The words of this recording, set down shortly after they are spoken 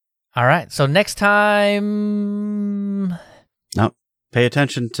All right. So next time... Now, pay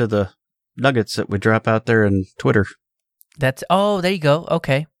attention to the nuggets that we drop out there in Twitter. Oh, there you go.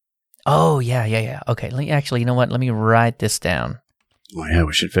 Okay. Oh, yeah. Okay. Actually, you know what? Let me write this down. Oh, yeah,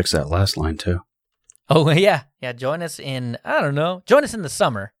 we should fix that last line, too. Oh, yeah. Yeah, join us in, I don't know, join us in the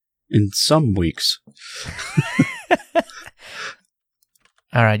summer. In some weeks.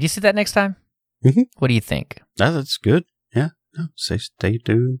 All right. You see that next time? Mm-hmm. What do you think? That's good. Yeah. No, stay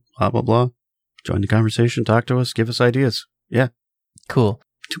tuned, blah, blah, blah. Join the conversation, talk to us, give us ideas. Yeah. Cool.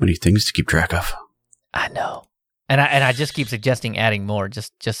 Too many things to keep track of. I know. And I just keep suggesting adding more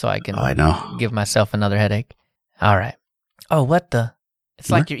just so I can give myself another headache. All right. Oh, what the? It's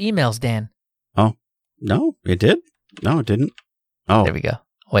like your emails, Dan. Oh, no, it did? No, it didn't. Oh. There we go.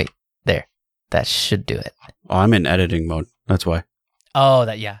 Wait, there. That should do it. Oh, I'm in editing mode. That's why. Oh,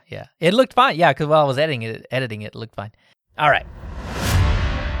 yeah. It looked fine. Yeah, because while I was editing it looked fine. All right.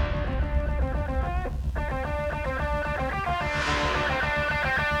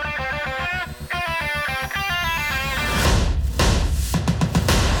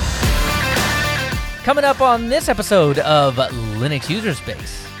 Coming up on this episode of Linux User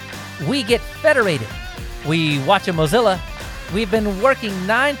Space, we get federated, we watch a Mozilla, we've been working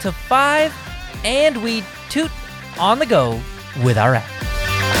 9 to 5, and we toot on the go with our app.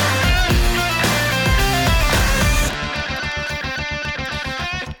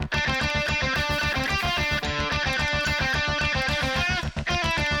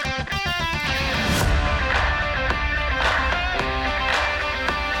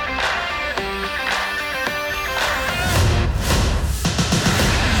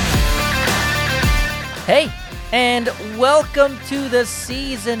 Hey, and welcome to the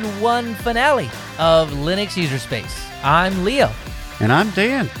Season 1 finale of Linux User Space. I'm Leo. And I'm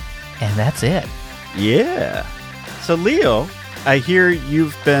Dan. And that's it. Yeah. So, Leo, I hear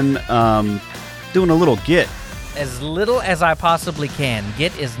you've been doing a little Git. As little as I possibly can.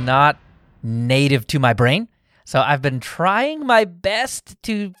 Git is not native to my brain, so I've been trying my best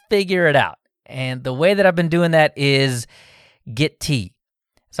to figure it out. And the way that I've been doing that is Git-T.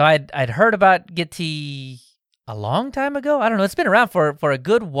 So I'd heard about Git-T a long time ago. I don't know. It's been around for a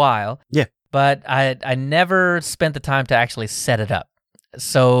good while. Yeah. But I never spent the time to actually set it up.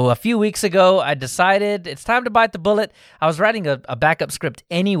 So a few weeks ago, I decided it's time to bite the bullet. I was writing a backup script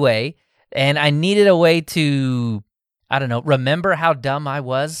anyway, and I needed a way to, I don't know, remember how dumb I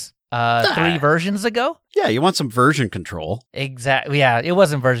was 3 versions ago. Yeah, you want some version control. Exactly. Yeah, it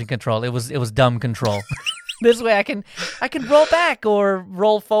wasn't version control. It was dumb control. This way I can roll back or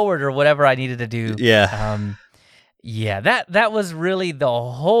roll forward or whatever I needed to do. Yeah. That was really the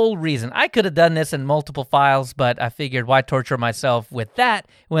whole reason. I could have done this in multiple files, but I figured why torture myself with that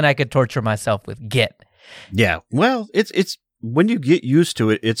when I could torture myself with Git. Yeah. Well, it's when you get used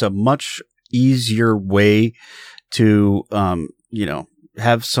to it, it's a much easier way to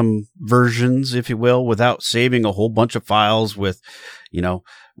have some versions, if you will, without saving a whole bunch of files with,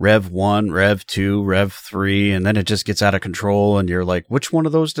 Rev 1, Rev 2, Rev 3, and then it just gets out of control and you're like, which one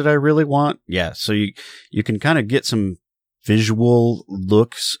of those did I really want? Yeah, so you can kind of get some visual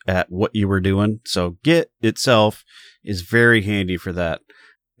looks at what you were doing. So Git itself is very handy for that.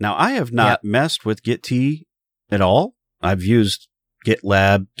 Now, I have not messed with Git-T at all. I've used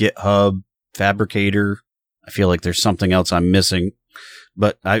GitLab, GitHub, Fabricator. I feel like there's something else I'm missing.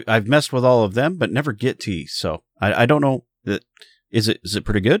 But I've messed with all of them, but never Git-T. So I don't know. Is it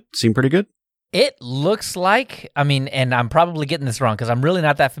pretty good? Seem pretty good? It looks like, and I'm probably getting this wrong because I'm really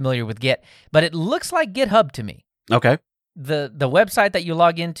not that familiar with Git, but it looks like GitHub to me. Okay. The website that you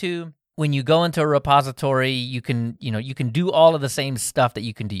log into, when you go into a repository, you can do all of the same stuff that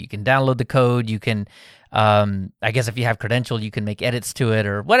you can do. You can download the code. You can, I guess if you have credential, you can make edits to it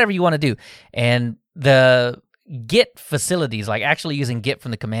or whatever you want to do. And the Git facilities, like actually using Git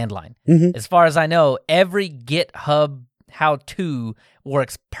from the command line. Mm-hmm. As far as I know, every GitHub how-to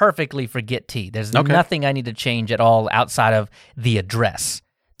works perfectly for Git-T. There's nothing I need to change at all outside of the address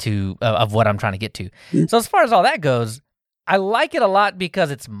of what I'm trying to get to. Mm-hmm. So as far as all that goes, I like it a lot because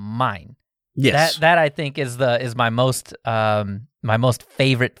it's mine. Yes. That I think is my most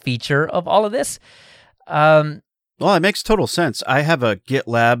favorite feature of all of this. Well, it makes total sense. I have a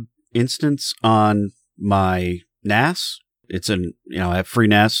GitLab instance on my NAS. It's I have free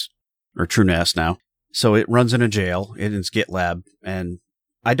NAS or true NAS now. So it runs in a jail. It is GitLab. And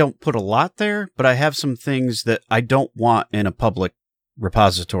I don't put a lot there, but I have some things that I don't want in a public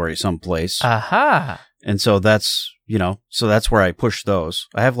repository someplace. Aha. And so that's where I push those.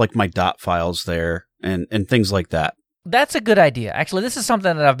 I have like my dot files there and things like that. That's a good idea. Actually, this is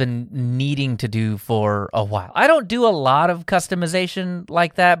something that I've been needing to do for a while. I don't do a lot of customization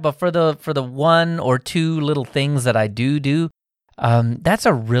like that, but for the one or two little things that I do, that's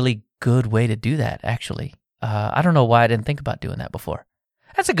a really good way to do that, actually. I don't know why I didn't think about doing that before.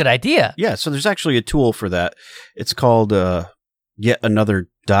 That's a good idea. Yeah, so there's actually a tool for that. It's called Yet Another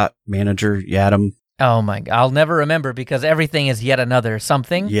Dot Manager, YATM. Oh my God, I'll never remember because everything is yet another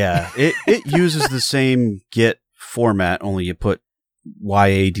something. Yeah, it uses the same Git format, only you put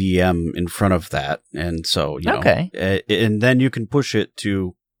YADM in front of that. And so, and then you can push it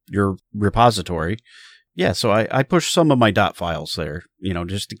to your repository. Yeah, so I push some of my dot files there,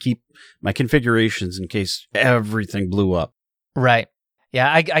 just to keep my configurations in case everything blew up. Right. Yeah,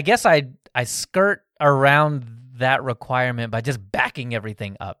 I guess I skirt around that requirement by just backing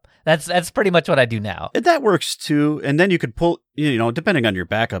everything up. That's pretty much what I do now. And that works too. And then you could pull, depending on your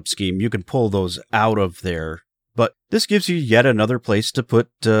backup scheme, you can pull those out of there. But this gives you yet another place to put,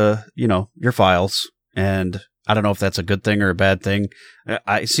 your files. And I don't know if that's a good thing or a bad thing.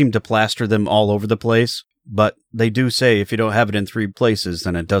 I seem to plaster them all over the place. But they do say if you don't have it in 3 places,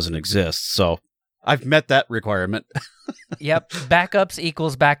 then it doesn't exist. So I've met that requirement. Yep. Backups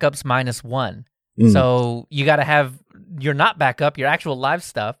equals backups minus 1. So you got to have your not backup, your actual live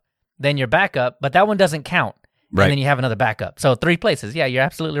stuff, then your backup, but that one doesn't count. Right. And then you have another backup. So 3 places. Yeah, you're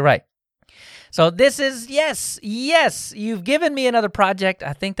absolutely right. So this is, yes, you've given me another project.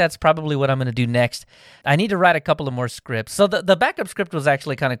 I think that's probably what I'm going to do next. I need to write a couple of more scripts. So the backup script was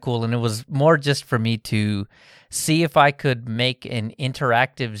actually kind of cool, and it was more just for me to see if I could make an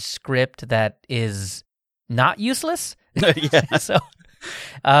interactive script that is not useless. Yeah. So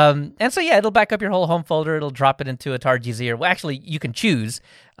it'll back up your whole home folder. It'll drop it into a tar.gz, or actually you can choose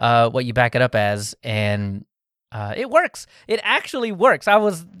what you back it up as, and it works. It actually works. I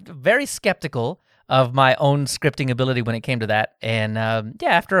was very skeptical of my own scripting ability when it came to that, and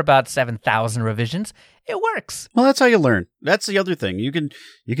after about 7,000 revisions, it works. Well, that's how you learn. That's the other thing. You can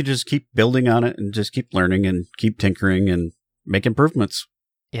just keep building on it and just keep learning and keep tinkering and make improvements.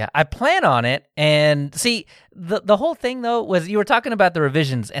 Yeah, I plan on it, and see, the whole thing though was you were talking about the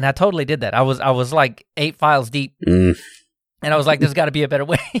revisions, and I totally did that. I was like 8 files deep, and I was like, "There's got to be a better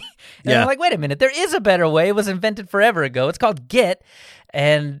way." And I'm like, "Wait a minute, there is a better way. It was invented forever ago. It's called Git."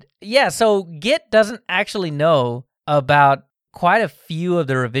 And so Git doesn't actually know about quite a few of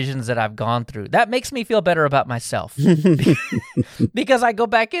the revisions that I've gone through. That makes me feel better about myself because I go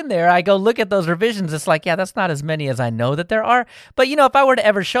back in there, I go look at those revisions. It's like, that's not as many as I know that there are. But, if I were to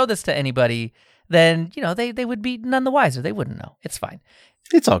ever show this to anybody, then, they would be none the wiser. They wouldn't know. It's fine.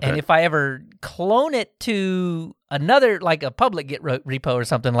 It's all good. And if I ever clone it to another, like a public Git repo or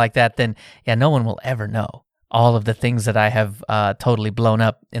something like that, then, no one will ever know all of the things that I have totally blown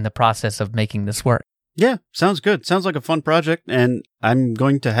up in the process of making this work. Yeah, sounds good. Sounds like a fun project, and I'm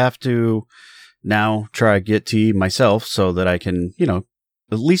going to have to now try Git myself so that I can,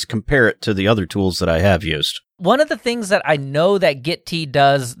 at least compare it to the other tools that I have used. One of the things that I know that Git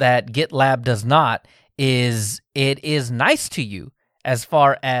does that GitLab does not is it is nice to you as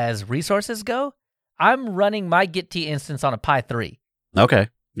far as resources go. I'm running my Git instance on a Pi 3. Okay.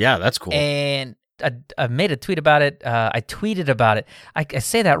 Yeah, that's cool. And I made a tweet about it. I tweeted about it. I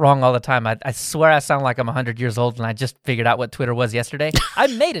say that wrong all the time. I swear I sound like I'm 100 years old, and I just figured out what Twitter was yesterday. I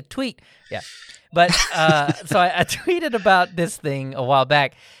made a tweet. Yeah. But so I tweeted about this thing a while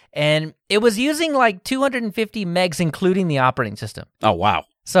back, and it was using like 250 megs, including the operating system. Oh, wow.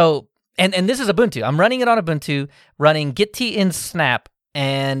 So, and this is Ubuntu. I'm running it on Ubuntu, running Git in Snap,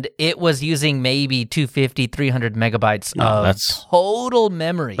 and it was using maybe 250, 300 megabytes of total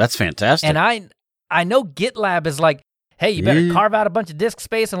memory. That's fantastic. And I know GitLab is like, hey, you better carve out a bunch of disk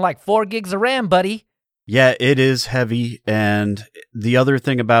space and like 4 gigs of RAM, buddy. Yeah, it is heavy. And the other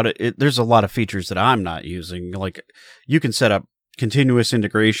thing about it, there's a lot of features that I'm not using. Like, you can set up continuous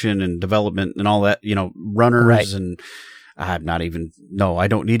integration and development and all that, runners. Right. And I'm not even, no, I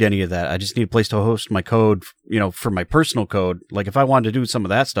don't need any of that. I just need a place to host my code, for my personal code. Like, if I wanted to do some of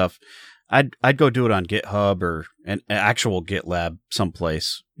that stuff, I'd go do it on GitHub or an actual GitLab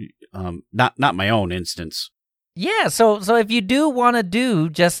someplace. Not my own instance. Yeah, so if you do want to do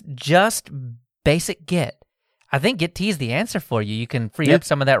just basic Git, I think Git is the answer for you. You can free up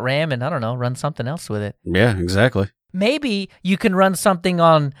some of that RAM and, I don't know, run something else with it. Yeah, exactly. Maybe you can run something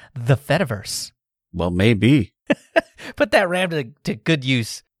on the Fediverse. Well, maybe. Put that RAM to good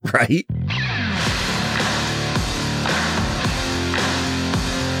use. Right.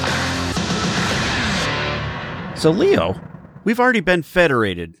 So, Leo, we've already been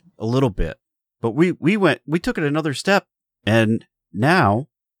federated a little bit, but we took it another step, and now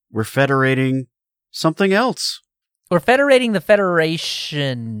we're federating something else. We're federating the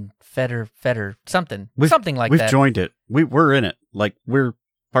Federation, something like We've that. joined it. We're in it. Like, we're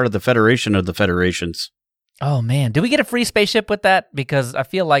part of the Federation of the Federations. Oh, man. Do we get a free spaceship with that? Because I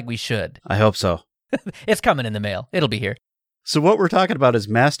feel like we should. I hope so. It's coming in the mail. It'll be here. So what we're talking about is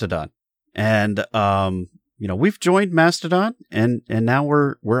Mastodon. And, we've joined Mastodon, and now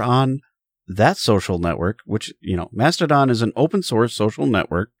we're on that social network, which, Mastodon is an open source social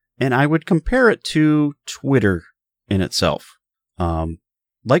network, and I would compare it to Twitter in itself.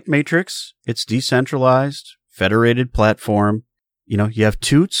 Like Matrix, it's decentralized, federated platform. You have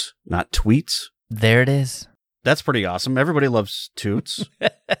toots, not tweets. There it is. That's pretty awesome. Everybody loves toots.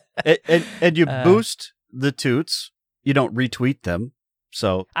 and you boost the toots. You don't retweet them.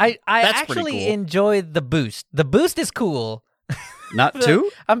 So I that's actually pretty cool. enjoy the boost. The boost is cool. Not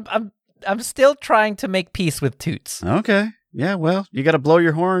toot? I'm still trying to make peace with toots. Okay. Yeah, well, you got to blow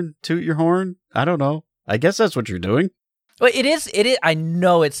your horn, toot your horn. I don't know. I guess that's what you're doing. Well, it is. I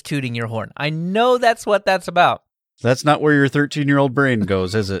know it's tooting your horn. I know that's what that's about. That's not where your 13-year-old brain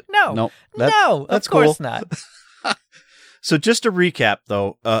goes, is it? No. No, Of course not. So just to recap,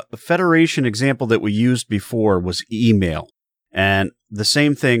 though, a Federation example that we used before was email. And the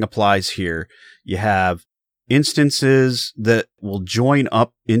same thing applies here. You have instances that will join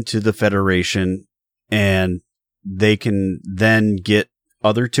up into the Federation, and they can then get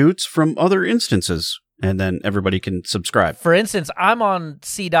other toots from other instances, and then everybody can subscribe. For instance, I'm on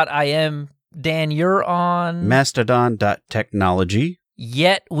C.im. Dan, you're on Mastodon.technology.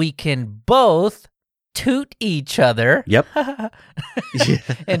 Yet we can both toot each other. Yep.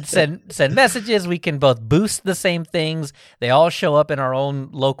 And send messages. We can both boost the same things. They all show up in our own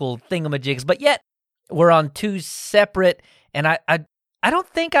local thingamajigs, but yet we're on two separate, and I don't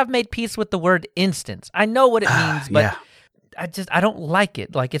think I've made peace with the word instance. I know what it means, but yeah. I don't like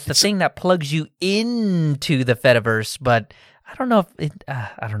it. Like, it's the thing that plugs you into the Fediverse, but I don't know if it,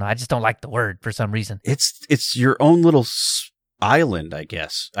 I don't know. I just don't like the word for some reason. It's your own little island, I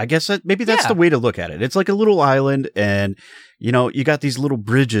guess. Maybe that's the way to look at it. It's like a little island, and you got these little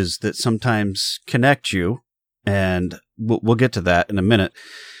bridges that sometimes connect you, and we'll get to that in a minute.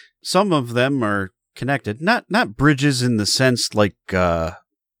 Some of them are connected, not bridges in the sense like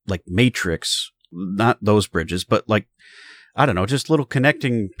Matrix, not those bridges, but like, I don't know, just little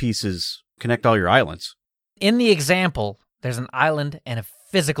connecting pieces connect all your islands. In the example, there's an island and a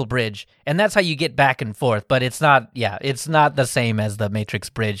physical bridge, and that's how you get back and forth. But it's not the same as the Matrix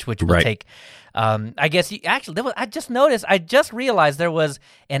bridge, which will take. I guess I just realized there was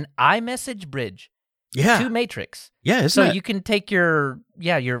an iMessage bridge to Matrix. Yeah, you can take your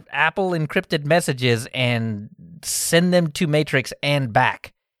Apple encrypted messages and send them to Matrix and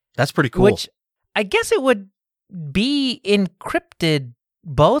back. That's pretty cool. Which I guess it would be encrypted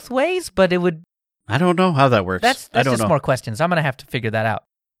both ways, but it would. I don't know how that works. That's I don't just know. more questions. I'm going to have to figure that out.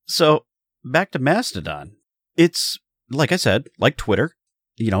 So back to Mastodon. It's, like I said, like Twitter,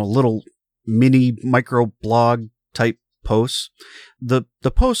 little mini micro blog type posts. The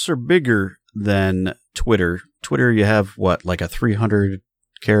posts are bigger than Twitter. Twitter, you have like a 300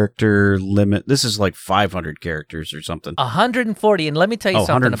 character limit. This is like 500 characters or something. 140. And let me tell you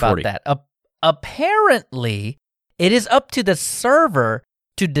something about that. Apparently, it is up to the server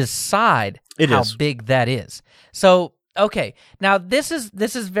to decide how big that is. So, okay, now this is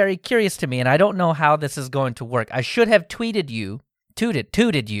very curious to me, and I don't know how this is going to work. I should have tooted you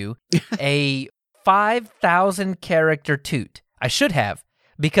a 5,000 character toot. I should have,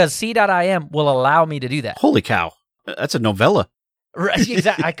 because C.im will allow me to do that. Holy cow. That's a novella. Right,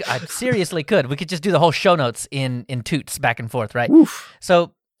 exactly. I seriously could. We could just do the whole show notes in toots back and forth, right? Oof.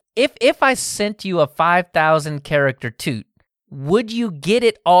 So if I sent you a 5,000 character toot, would you get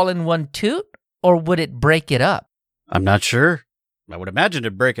it all in one toot, or would it break it up? I'm not sure. I would imagine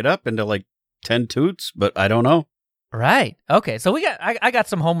it'd break it up into like 10 toots, but I don't know. Right. Okay. So I got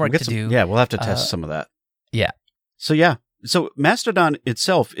some homework to do. Yeah, we'll have to test some of that. Yeah. So Mastodon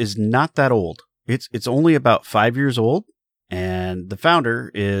itself is not that old. It's only about 5 years old, and the founder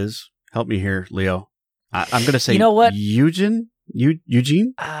is, help me here, Leo. I'm going to say, you know what? Eugene? You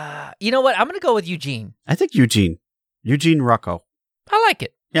know what? I'm going to go with Eugene. I think Eugene Rocco. I like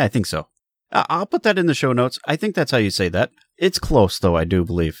it. Yeah, I think so. I'll put that in the show notes. I think that's how you say that. It's close, though, I do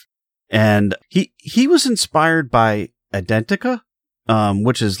believe. And he was inspired by Identica,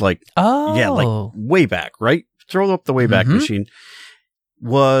 which is like, like way back, right? Throw up the Wayback Machine.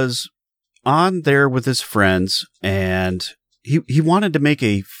 Was on there with his friends, and he wanted to make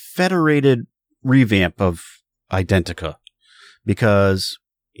a federated revamp of Identica because,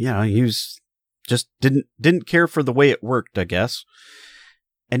 he was just didn't care for the way it worked, I guess.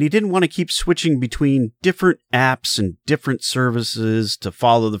 and he didn't want to keep switching between different apps and different services to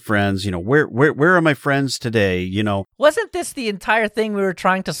follow the friends. Where are my friends today? Wasn't this the entire thing we were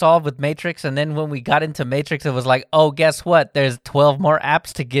trying to solve with Matrix? And then when we got into Matrix, it was like, oh, guess what? There's 12 more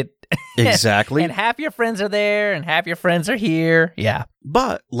apps to get. Exactly. And half your friends are there and half your friends are here. Yeah.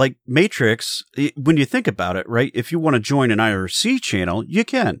 But like Matrix, when you think about it, right? If you want to join an IRC channel, you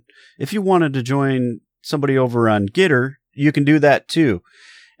can. If you wanted to join somebody over on Gitter, you can do that too.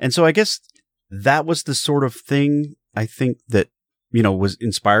 And so I guess that was the sort of thing I think that, was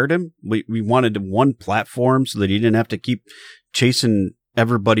inspired him. We wanted one platform so that he didn't have to keep chasing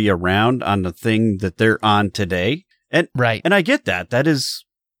everybody around on the thing that they're on today. And right. And I get that. That is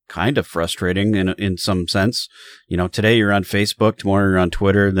kind of frustrating in some sense. Today you're on Facebook, tomorrow you're on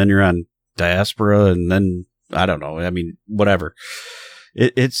Twitter, then you're on Diaspora, and then, I don't know. I mean, whatever.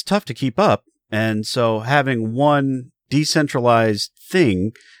 It's tough to keep up. And so having one decentralized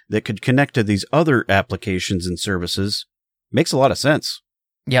thing that could connect to these other applications and services makes a lot of sense.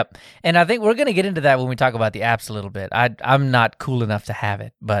 Yep. And I think we're going to get into that when we talk about the apps a little bit. I'm not cool enough to have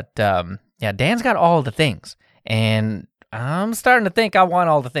it, but Dan's got all the things, and I'm starting to think I want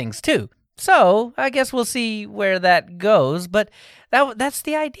all the things too. So I guess we'll see where that goes, but that's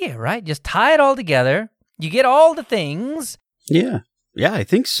the idea, right? Just tie it all together. You get all the things. Yeah, I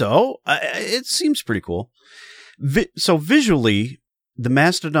think so. It seems pretty cool. So visually, the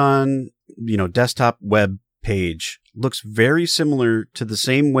Mastodon, desktop web page looks very similar to the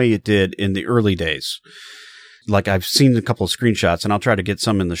same way it did in the early days. Like I've seen a couple of screenshots, and I'll try to get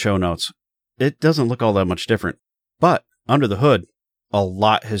some in the show notes. It doesn't look all that much different, but under the hood, a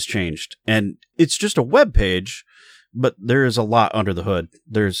lot has changed. And it's just a web page, but there is a lot under the hood.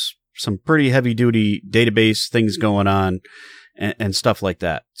 There's some pretty heavy-duty database things going on and stuff like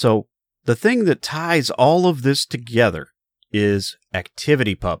that. So the thing that ties all of this together is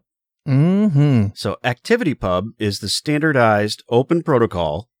ActivityPub. Mm-hmm. So ActivityPub is the standardized open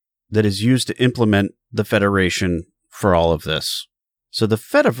protocol that is used to implement the Federation for all of this. So the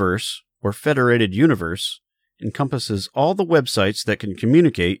Fediverse, or Federated Universe, encompasses all the websites that can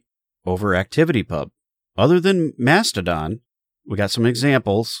communicate over ActivityPub. Other than Mastodon, we got some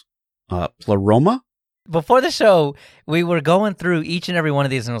examples. Pleroma. Before the show, we were going through each and every one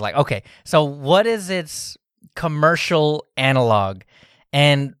of these and was like, okay, so what is its commercial analog?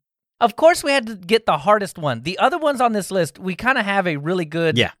 And of course, we had to get the hardest one. The other ones on this list, we kind of have a really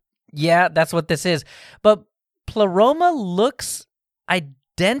good, yeah, that's what this is. But Pleroma looks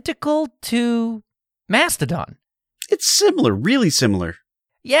identical to Mastodon. It's similar, really similar.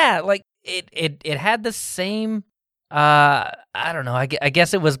 Yeah, like it had the same, I don't know, I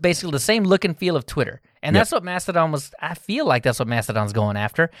guess it was basically the same look and feel of Twitter. And that's what Mastodon was, I feel like that's what Mastodon's going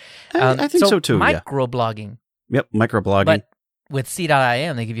after. I think so too, Microblogging. Yep, microblogging. But with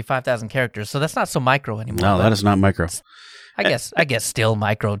C.IM, they give you 5,000 characters, so that's not so micro anymore. No, that is not micro. I guess still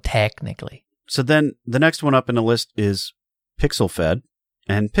micro technically. So then the next one up in the list is PixelFed.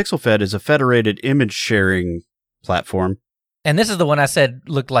 And PixelFed is a federated image sharing platform. And this is the one I said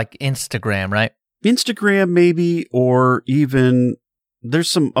looked like Instagram, right? Instagram, maybe, or even there's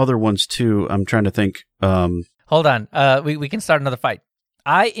some other ones too. I'm trying to think. Hold on. We can start another fight.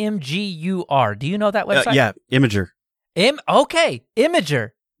 IMGUR. Do you know that website? Yeah, Imager. Okay, Imager.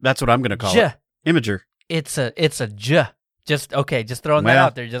 That's what I'm going to call it. Imager. It's a J. Just throwing that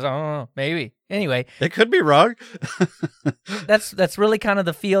out there. Just maybe. Anyway, it could be wrong. that's really kind of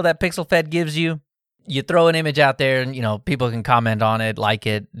the feel that PixelFed gives you. You throw an image out there, and people can comment on it, like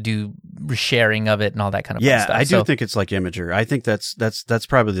it, do sharing of it, and all that kind of fun stuff. I do think it's like Imager. I think that's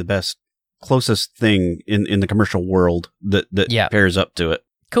probably the best, closest thing in the commercial world that pairs up to it.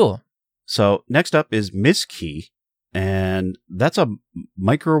 Cool. So next up is MissKey. And that's a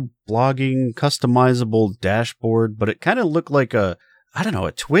microblogging customizable dashboard, but it kind of looked like a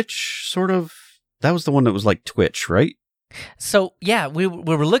Twitch sort of. That was the one that was like Twitch, right? So yeah, we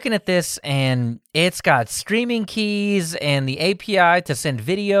were looking at this, and it's got streaming keys and the API to send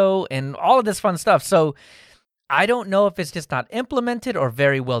video and all of this fun stuff. So I don't know if it's just not implemented or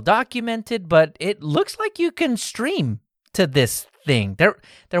very well documented, but it looks like you can stream to this thing. There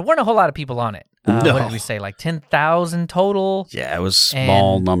weren't a whole lot of people on it. No. What did we say? Like 10,000 total? Yeah, it was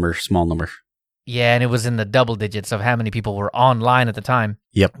small number. Yeah, and it was in the double digits of how many people were online at the time.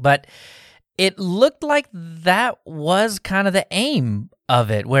 Yep. But it looked like that was kind of the aim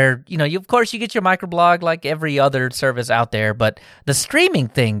of it, where, of course you get your microblog like every other service out there, but the streaming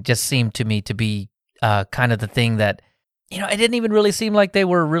thing just seemed to me to be kind of the thing that, it didn't even really seem like they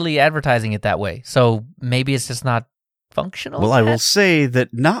were really advertising it that way. So maybe it's just not functional. Well, I will say that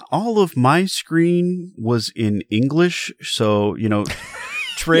not all of my screen was in English, so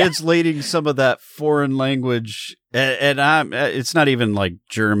translating some of that foreign language, and it's not even like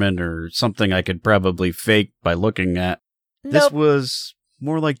German or something I could probably fake by looking at. Nope. This was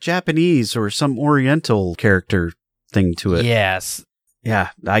more like Japanese or some Oriental character thing to it. Yes. Yeah,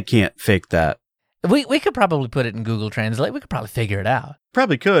 I can't fake that. We could probably put it in Google Translate. We could probably figure it out.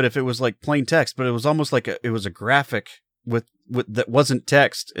 Probably could if it was like plain text, but it was almost like it was a graphic with that wasn't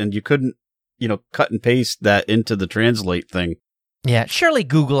text, and you couldn't, cut and paste that into the translate thing. Yeah, surely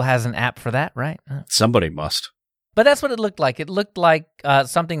Google has an app for that, right? Somebody must. But that's what it looked like. It looked like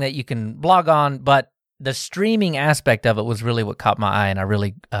something that you can blog on, but the streaming aspect of it was really what caught my eye, and I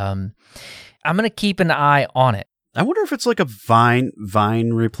really, I'm going to keep an eye on it. I wonder if it's like a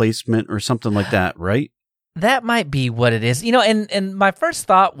Vine replacement or something like that, right? That might be what it is. And my first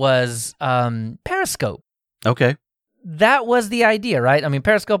thought was Periscope. Okay. That was the idea, right? I mean,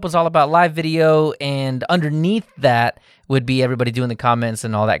 Periscope was all about live video, and underneath that would be everybody doing the comments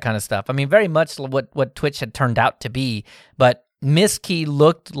and all that kind of stuff. I mean, very much what Twitch had turned out to be, but Miss Key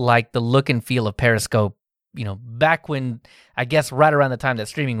looked like the look and feel of Periscope, back when, I guess, right around the time that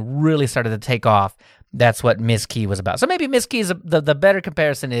streaming really started to take off. That's what Miss Key was about. So maybe Miss Key is the better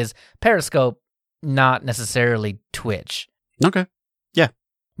comparison is Periscope, not necessarily Twitch. Okay. Yeah.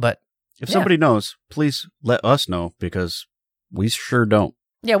 But if somebody knows, please let us know, because we sure don't.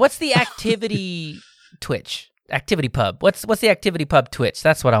 Yeah, what's the activity Twitch? Activity Pub. What's the Activity Pub Twitch?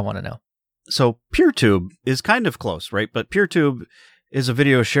 That's what I want to know. So PeerTube is kind of close, right? But PeerTube is a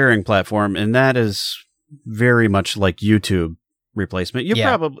video sharing platform, and that is very much like YouTube replacement.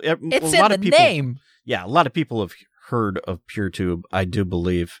 Probably it's a lot in of the people, name. Yeah, a lot of people have heard of PeerTube, I do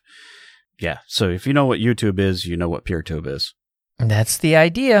believe. Yeah, so if you know what YouTube is, you know what PeerTube is. That's the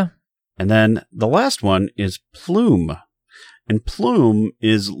idea. And then the last one is Plume. And Plume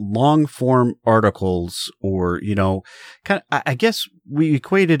is long form articles, or, kind of, I guess we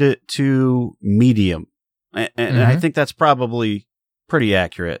equated it to Medium. And I think that's probably pretty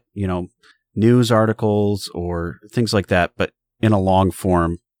accurate, news articles or things like that, but in a long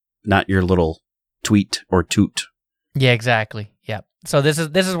form, not your little tweet or toot. Yeah, exactly. Yeah. So this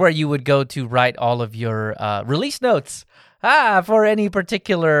is where you would go to write all of your release notes. For any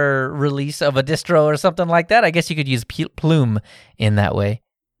particular release of a distro or something like that. I guess you could use Plume in that way.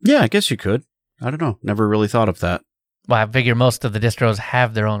 Yeah, I guess you could. I don't know. Never really thought of that. Well, I figure most of the distros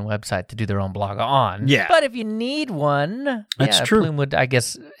have their own website to do their own blog on. Yeah. But if you need one, that's true. Plume would, I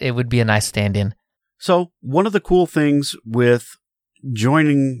guess, it would be a nice stand-in. So one of the cool things with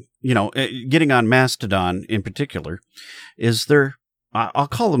joining, getting on Mastodon in particular, is I'll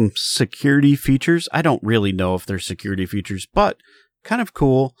call them security features. I don't really know if they're security features, but kind of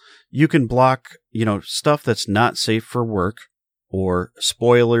cool. You can block, stuff that's not safe for work, or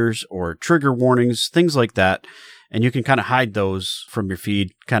spoilers or trigger warnings, things like that. And you can kind of hide those from your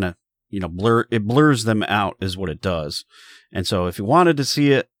feed, kind of, it blurs them out is what it does. And so if you wanted to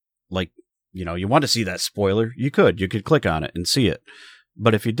see it, like, you want to see that spoiler, you could click on it and see it.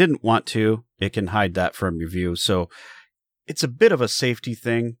 But if you didn't want to, it can hide that from your view. So it's a bit of a safety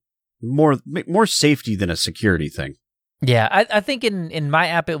thing, more safety than a security thing. Yeah, I think in my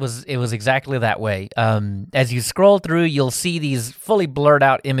app it was exactly that way. As you scroll through, you'll see these fully blurred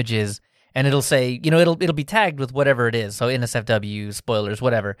out images, and it'll say, it'll be tagged with whatever it is. So NSFW, spoilers,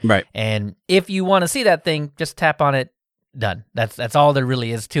 whatever. Right. And if you want to see that thing, just tap on it. Done. That's all there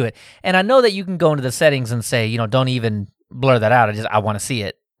really is to it. And I know that you can go into the settings and say, don't even blur that out. I want to see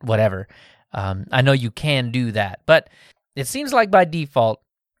it, whatever. I know you can do that, but it seems like by default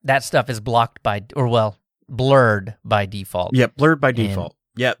that stuff is blurred by default. Yeah, blurred by default.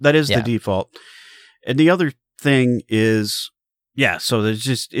 That is the default. And the other thing is, so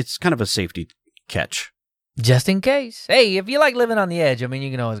it's kind of a safety catch. Just in case. Hey, if you like living on the edge, you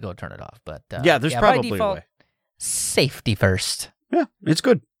can always go turn it off. But there's probably default, a way. Safety first. Yeah, it's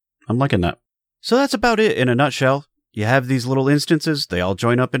good. I'm liking that. So that's about it in a nutshell. You have these little instances. They all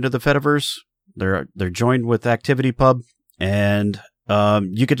join up into the Fediverse. They're joined with ActivityPub, and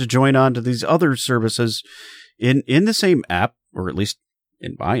you get to join on to these other services in the same app, or at least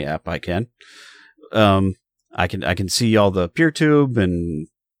in my app. I can see all the PeerTube and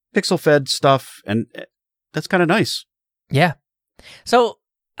PixelFed stuff, and that's kind of nice. Yeah. So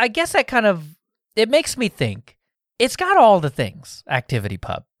I guess it makes me think. It's got all the things,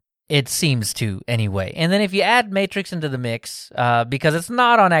 ActivityPub. It seems to, anyway. And then if you add Matrix into the mix, because it's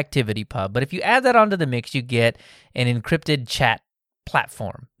not on ActivityPub, but if you add that onto the mix, you get an encrypted chat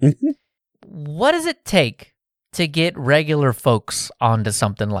platform. Mm-hmm. What does it take to get regular folks onto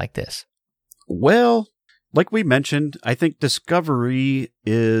something like this? Well, like we mentioned, I think discovery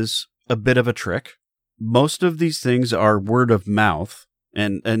is a bit of a trick. Most of these things are word of mouth.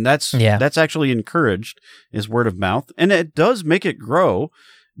 And that's Yeah. that's actually encouraged, is word of mouth. And it does make it grow,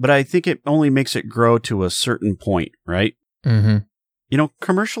 but I think it only makes it grow to a certain point, right? Mm-hmm. You know,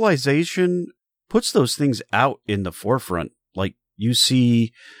 commercialization puts those things out in the forefront. Like, you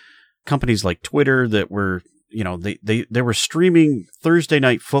see companies like Twitter that were, you know, they were streaming Thursday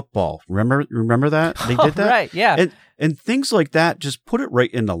Night Football. Remember that? They did that? Right, yeah. And things like that just put it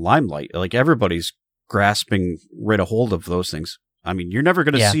right in the limelight. Like, everybody's grasping right a hold of those things. I mean, you're never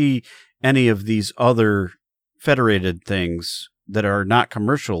going to see any of these other federated things that are not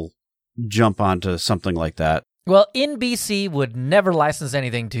commercial jump onto something like that. Well, NBC would never license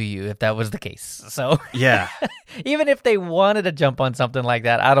anything to you if that was the case. So Yeah. even if they wanted to jump on something like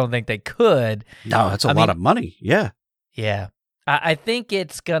that, I don't think they could. No, that's a lot of money. Yeah. Yeah. I think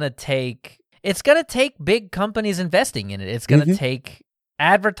it's going to take big companies investing in it. It's going to take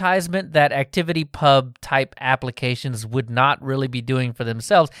advertisement that ActivityPub type applications would not really be doing for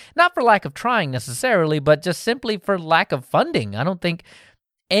themselves. Not for lack of trying necessarily, but just simply for lack of funding. I don't think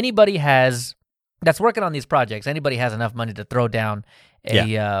anybody that's working on these projects, anybody has enough money to throw down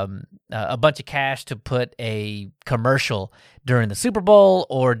a bunch of cash to put a commercial during the Super Bowl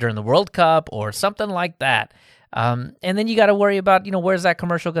or during the World Cup or something like that. And then you got to worry about, where's that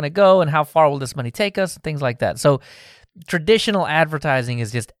commercial going to go and how far will this money take us and things like that. So traditional advertising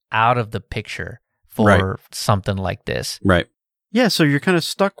is just out of the picture for something like this. Right. Yeah, so you're kind of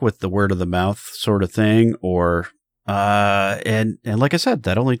stuck with the word of the mouth sort of thing, or and like I said,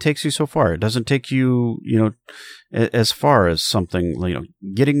 that only takes you so far. It doesn't take you, as far as something,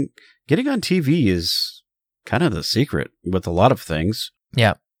 getting on TV is kind of the secret with a lot of things.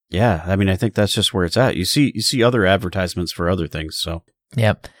 Yeah. Yeah, I mean, I think that's just where it's at. You see other advertisements for other things, so.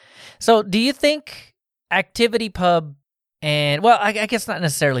 Yep. So do you think ActivityPub and, well, I guess not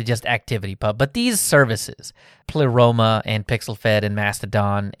necessarily just ActivityPub, but these services, Pleroma and PixelFed and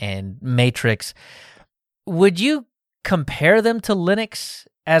Mastodon and Matrix, would you compare them to Linux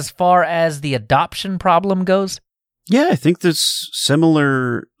as far as the adoption problem goes? Yeah, I think there's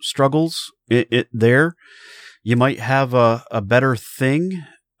similar struggles there. You might have a better thing,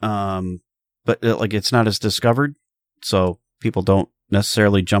 but it's not as discovered, so people don't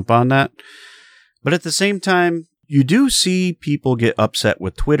necessarily jump on that. But at the same time, you do see people get upset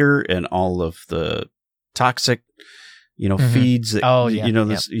with Twitter and all of the toxic, feeds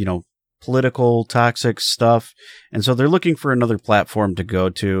that, political toxic stuff. And so they're looking for another platform to go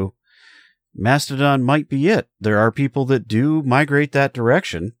to. Mastodon might be it. There are people that do migrate that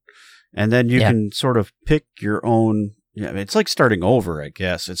direction. And then you can sort of pick your own. Yeah, it's like starting over, I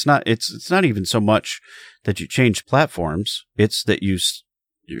guess. It's not even so much that you change platforms. It's that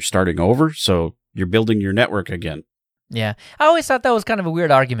you're starting over. So you're building your network again. Yeah. I always thought that was kind of a weird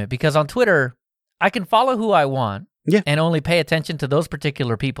argument because on Twitter, I can follow who I want and only pay attention to those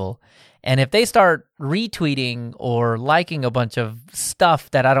particular people. And if they start retweeting or liking a bunch of stuff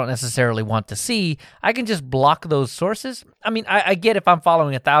that I don't necessarily want to see, I can just block those sources. I mean, I get if I'm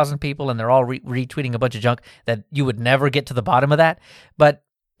following 1,000 people and they're all retweeting a bunch of junk that you would never get to the bottom of that. But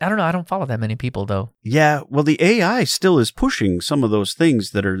I don't know. I don't follow that many people, though. Yeah. Well, the AI still is pushing some of those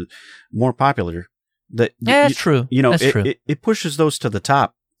things that are more popular. That's true. It pushes those to the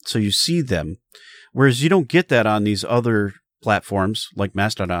top, so you see them. Whereas you don't get that on these other platforms like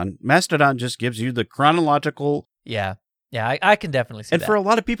Mastodon. Mastodon just gives you the chronological. Yeah. Yeah, I can definitely see that. And for a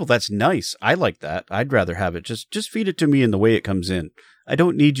lot of people, that's nice. I like that. I'd rather have it. Just feed it to me in the way it comes in. I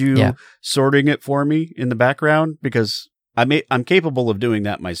don't need you sorting it for me in the background because I'm capable of doing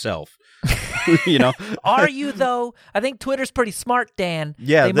that myself. Are you though? I think Twitter's pretty smart, Dan.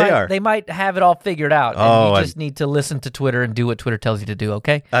 Yeah, they are. They might have it all figured out. And you just need to listen to Twitter and do what Twitter tells you to do,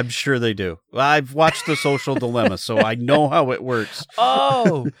 okay? I'm sure they do. I've watched The Social Dilemma, so I know how it works.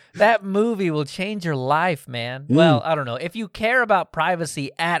 Oh, that movie will change your life, man. Well, I don't know. If you care about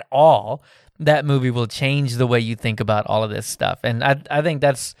privacy at all, that movie will change the way you think about all of this stuff. And I think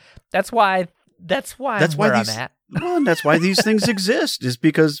that's why I'm where I'm at. Well, and that's why these things exist, is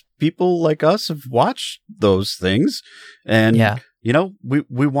because people like us have watched those things, and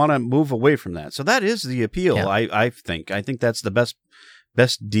we want to move away from that. So that is the appeal. Yeah. I think that's the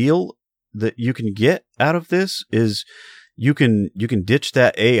best deal that you can get out of this is you can ditch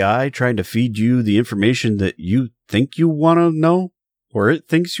that AI trying to feed you the information that you think you want to know. Or it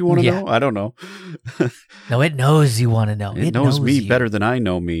thinks you want to know? I don't know. No, it knows you want to know. It knows me better than I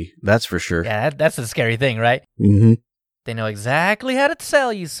know me. That's for sure. Yeah, that's the scary thing, right? Mm-hmm. They know exactly how to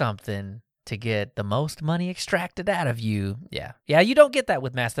sell you something to get the most money extracted out of you. Yeah. Yeah, you don't get that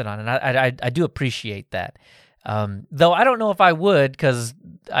with Mastodon, and I do appreciate that. Though I don't know if I would, because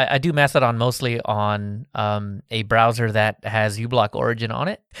I do Mastodon mostly on a browser that has uBlock Origin on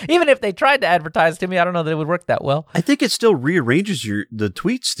it. Even if they tried to advertise to me, I don't know that it would work that well. I think it still rearranges the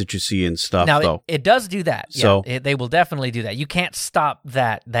tweets that you see and stuff, Now, though. it does do that. So they will definitely do that. You can't stop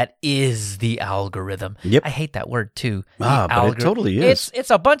that. That is the algorithm. Yep. I hate that word, too. But it totally is. It's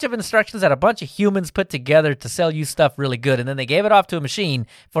a bunch of instructions that a bunch of humans put together to sell you stuff really good, and then they gave it off to a machine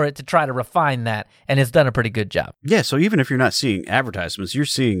for it to try to refine that, and it's done a pretty good job. Yeah, so even if you're not seeing advertisements, you're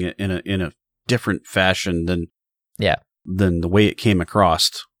seeing it in a different fashion than the way it came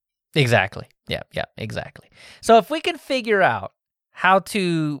across. Exactly. Yeah, exactly. So if we can figure out how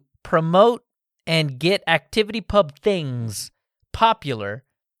to promote and get ActivityPub things popular,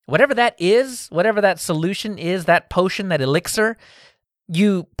 whatever that is, whatever that solution is, that potion, that elixir,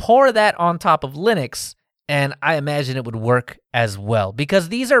 you pour that on top of Linux, and I imagine it would work as well, because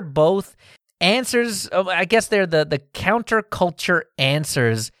these are both answers. I guess they're the counterculture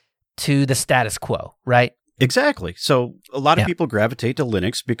answers to the status quo, right? Exactly. So a lot of people gravitate to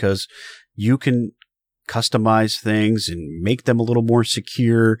Linux because you can customize things and make them a little more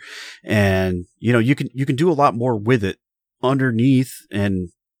secure, and you can do a lot more with it underneath, and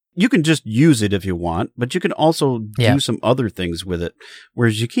you can just use it if you want, but you can also do some other things with it,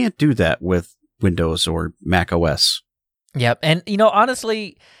 whereas you can't do that with Windows or Mac OS. Yep. And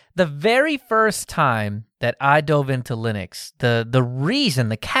honestly, the very first time that I dove into Linux, the reason,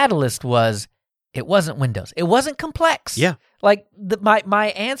 the catalyst was it wasn't Windows. It wasn't complex. Yeah. Like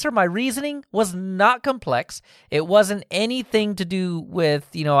my answer, my reasoning was not complex. It wasn't anything to do with,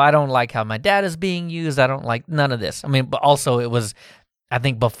 I don't like how my data is being used. I don't like none of this. I mean, but also it was, I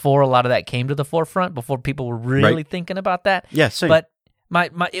think, before a lot of that came to the forefront, before people were really thinking about that. Yeah, same. But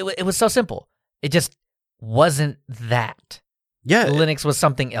it was so simple. It just wasn't that. Yeah. Linux was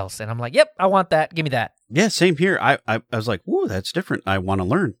something else. And I'm like, yep, I want that. Give me that. Yeah, same here. I was like, whoa, that's different. I want to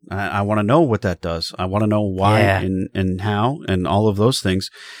learn. I want to know what that does. I want to know why and how and all of those things.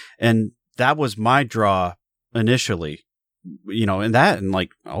 And that was my draw initially, and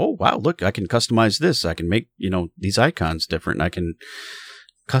like, oh, wow, look, I can customize this. I can make, these icons different. I can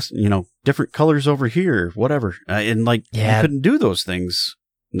different colors over here, whatever. And like, you couldn't do those things.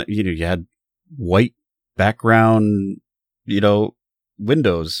 You had white background,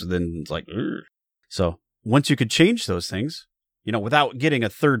 windows, then it's like, ugh. So once you could change those things, without getting a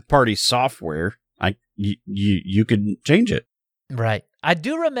third-party software, you could change it. Right. I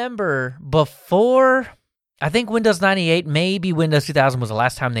do remember before, I think Windows 98, maybe Windows 2000 was the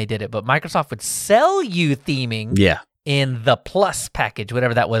last time they did it, but Microsoft would sell you theming in the Plus package,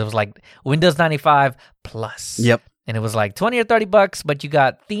 whatever that was. It was like Windows 95 Plus. Yep. And it was like $20 or $30, but you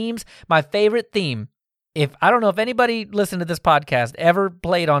got themes. My favorite theme, I don't know if anybody listened to this podcast ever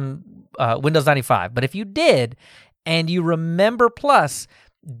played on Windows 95, but if you did and you remember Plus,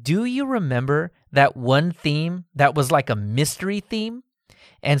 do you remember that one theme that was like a mystery theme?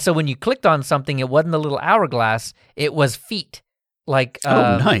 And so when you clicked on something, it wasn't a little hourglass, it was feet. Like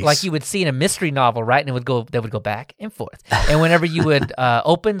nice. Like you would see in a mystery novel, right? And they would go back and forth. And whenever you would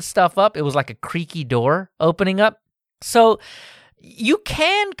open stuff up, it was like a creaky door opening up. So you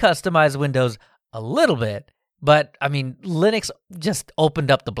can customize Windows a little bit, but I mean, Linux just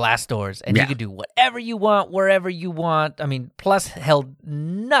opened up the blast doors, and you could do whatever you want, wherever you want. I mean, Plus held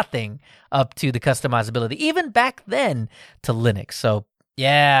nothing up to the customizability, even back then, to Linux. So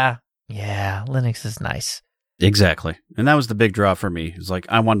yeah, Linux is nice. Exactly. And that was the big draw for me. It's like,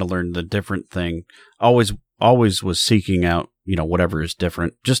 I wanted to learn the different thing. Always was seeking out, whatever is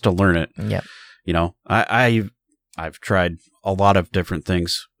different just to learn it. Yep. I've tried a lot of different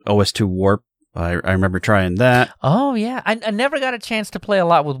things. OS2 Warp. I remember trying that. Oh, yeah. I never got a chance to play a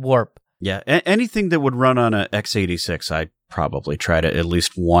lot with Warp. Yeah. Anything that would run on a x86, I probably tried it at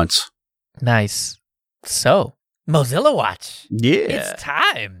least once. Nice. So, Mozilla Watch. Yeah. It's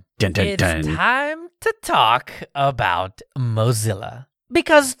time. Dun, dun, It's dun. time to talk about Mozilla.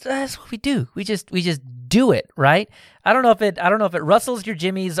 Because that's what we do. We just do it, right? I don't know if it rustles your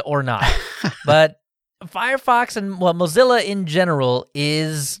jimmies or not. But Firefox and Mozilla in general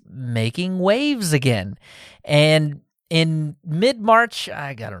is making waves again. And in mid-March,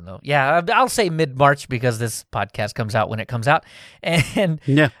 I don't know. Yeah, I'll say mid-March because this podcast comes out when it comes out. And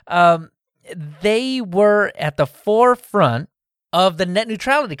they were at the forefront of the net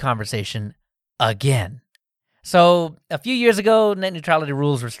neutrality conversation again. So a few years ago, net neutrality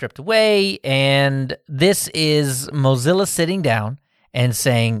rules were stripped away, and this is Mozilla sitting down and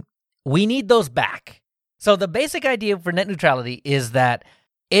saying, we need those back. So the basic idea for net neutrality is that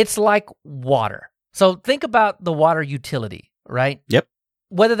it's like water. So think about the water utility, right? Yep.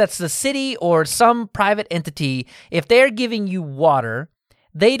 whether that's the city or some private entity, if they're giving you water,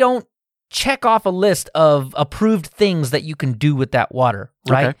 they don't check off a list of approved things that you can do with that water,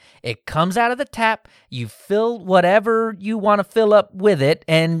 right? Okay. It comes out of the tap, you fill whatever you want to fill up with it,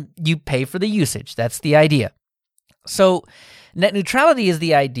 and you pay for the usage. That's the idea. So net neutrality is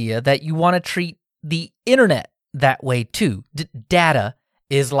the idea that you want to treat the internet that way too. Data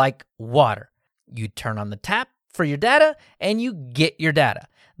is like water. You turn on the tap for your data, and you get your data.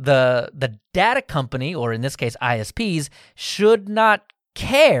 The data company, or in this case ISPs, should not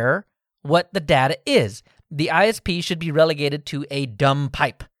care what the data is. The ISP should be relegated to a dumb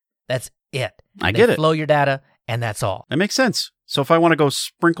pipe. That's it. I get it. Flow your data, and that's all. That makes sense. So if I want to go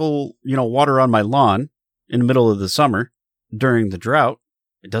sprinkle, water on my lawn in the middle of the summer during the drought,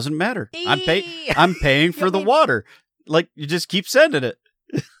 it doesn't matter. I'm paying for the water. Like, you just keep sending it.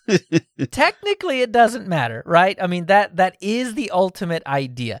 Technically, it doesn't matter, right? I mean, that is the ultimate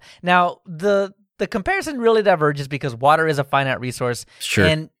idea. Now, the comparison really diverges because water is a finite resource. Sure.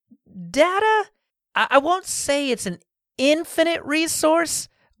 And data, I won't say it's an infinite resource,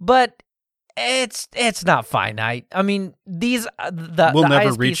 but it's not finite. I mean, we'll never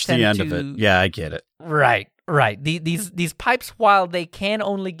ISPs reach the end of it. Yeah, I get it. Right. These pipes, while they can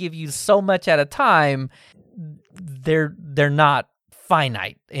only give you so much at a time, they're not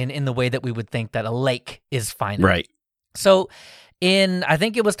finite in the way that we would think that a lake is finite. Right. So I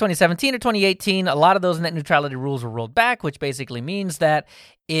think it was 2017 or 2018, a lot of those net neutrality rules were rolled back, which basically means that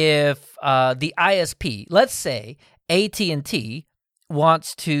if the ISP, let's say AT&T,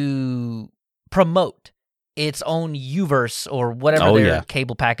 wants to promote its own Uverse or whatever their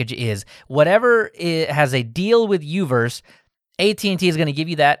cable package is, whatever it has a deal with Uverse, AT&T is going to give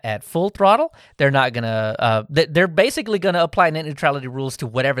you that at full throttle. They're not going to. They're basically going to apply net neutrality rules to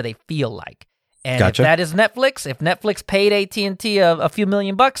whatever they feel like. And Gotcha. If that is Netflix, if Netflix paid AT&T a few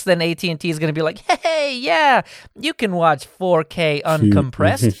 $1,000,000, then AT&T is going to be like, hey, yeah, you can watch 4K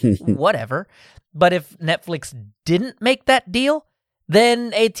uncompressed, whatever. But if Netflix didn't make that deal,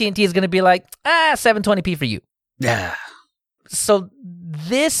 then AT&T is going to be like, 720p for you. Yeah. So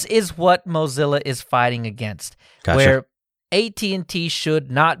this is what Mozilla is fighting against, Gotcha. where AT&T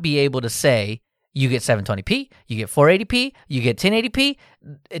should not be able to say, you get 720p, you get 480p, you get 1080p.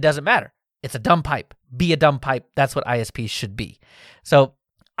 It doesn't matter. It's a dumb pipe. Be a dumb pipe. That's what ISPs should be. So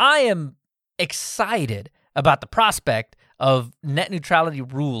I am excited about the prospect of net neutrality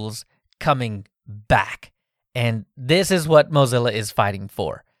rules coming back. And this is what Mozilla is fighting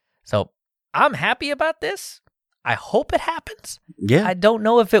for. So I'm happy about this. I hope it happens. Yeah. I don't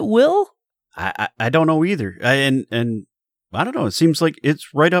know if it will. I don't know either. And I don't know. It seems like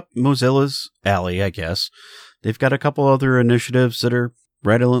it's right up Mozilla's alley, I guess. They've got a couple other initiatives that are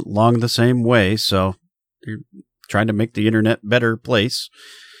right along the same way. So they're trying to make the internet a better place.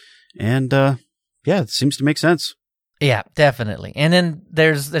 And it seems to make sense. Yeah, definitely. And then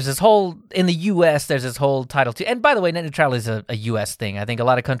there's this whole, in the U.S., there's this whole Title II. And by the way, net neutrality is a U.S. thing. I think a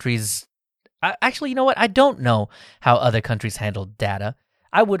lot of countries, actually, you know what? I don't know how other countries handle data.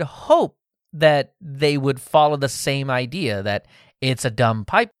 I would hope that they would follow the same idea that it's a dumb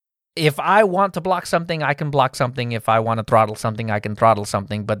pipe. If I want to block something, I can block something. If I want to throttle something, I can throttle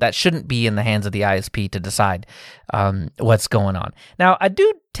something. But that shouldn't be in the hands of the ISP to decide what's going on. Now, I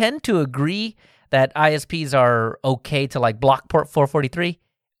do tend to agree that ISPs are okay to like block port 443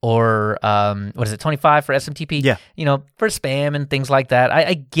 or 25 for SMTP? Yeah. For spam and things like that.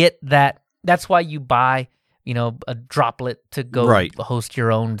 I get that. That's why you buy, a droplet to go host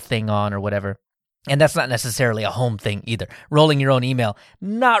your own thing on or whatever. And that's not necessarily a home thing either. Rolling your own email,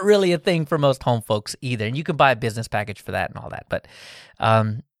 not really a thing for most home folks either. And you can buy a business package for that and all that. But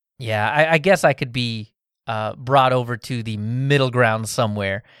I guess I could be brought over to the middle ground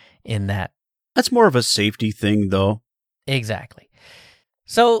somewhere in that. That's more of a safety thing, though. Exactly.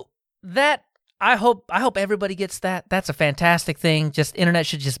 So that, I hope everybody gets that. That's a fantastic thing. Internet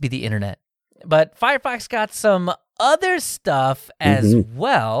should just be the internet. But Firefox got some other stuff as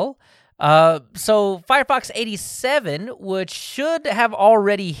well. So Firefox 87, which should have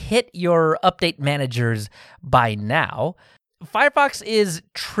already hit your update managers by now, Firefox is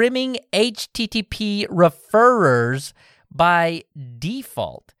trimming HTTP referrers by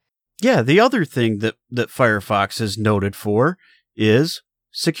default. Yeah, the other thing that Firefox is noted for is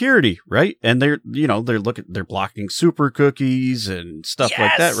security, right? And they're blocking super cookies and stuff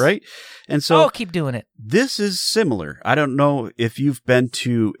like that, right? And so keep doing it. This is similar. I don't know if you've been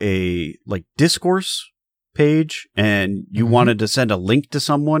to a discourse page and you wanted to send a link to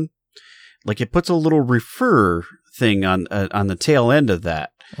someone. Like, it puts a little refer thing on the tail end of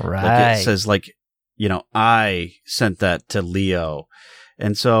that. Right. Like, it says I sent that to Leo.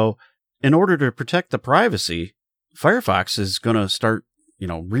 And so in order to protect the privacy, Firefox is going to start,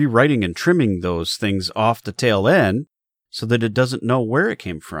 rewriting and trimming those things off the tail end so that it doesn't know where it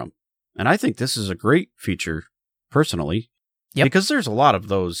came from. And I think this is a great feature, personally, because there's a lot of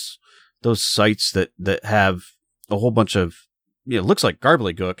those sites that have a whole bunch of, it looks like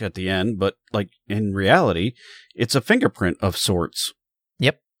gobbledygook at the end, but like in reality, it's a fingerprint of sorts.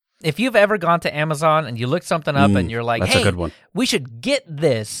 Yep. If you've ever gone to Amazon and you look something up and you're like, that's hey, a good one. We should get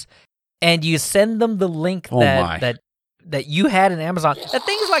this, and you send them the link that you had in Amazon, that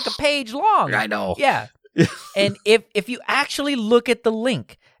thing's like a page long. I know. Yeah. And if you actually look at the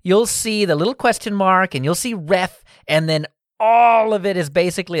link, you'll see the little question mark and you'll see ref, and then all of it is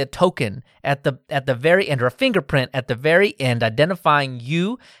basically a token at the very end, or a fingerprint at the very end, identifying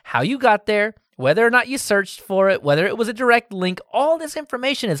you, how you got there, whether or not you searched for it, whether it was a direct link. All this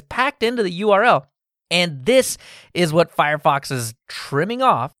information is packed into the URL. And this is what Firefox is trimming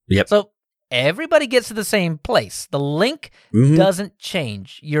off. Yep. So everybody gets to the same place. The link doesn't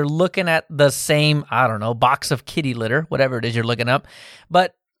change. You're looking at the same, box of kitty litter, whatever it is you're looking up,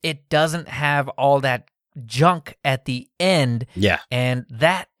 but it doesn't have all that junk at the end. Yeah. And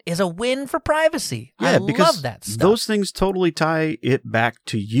that is a win for privacy. Yeah, I because love that stuff. Those things totally tie it back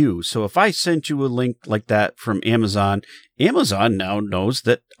to you. So if I sent you a link like that from Amazon, Amazon now knows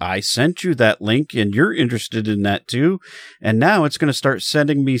that I sent you that link and you're interested in that too. And now it's going to start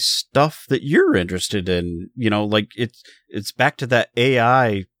sending me stuff that you're interested in. Like it's back to that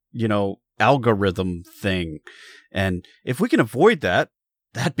AI, algorithm thing. And if we can avoid that,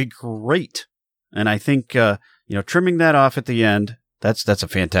 that'd be great. And I think, trimming that off at the end, that's a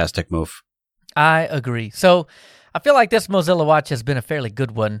fantastic move. I agree. So I feel like this Mozilla Watch has been a fairly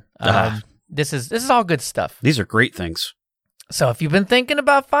good one. This is all good stuff. These are great things. So if you've been thinking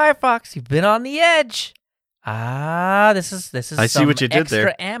about Firefox, you've been on the edge. This is. I see what you did there.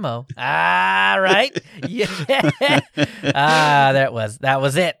 Extra ammo. Right. Yeah. That was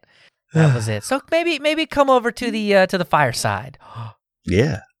it. That was it. So maybe come over to the fireside.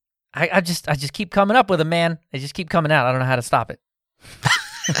 Yeah. I just keep coming up with them, man. They just keep coming out. I don't know how to stop it.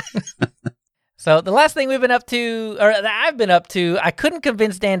 So the last thing we've been up to, or that I've been up to, I couldn't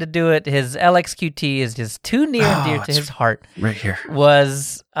convince Dan to do it. His LXQT is just too near and dear to his heart. Right here.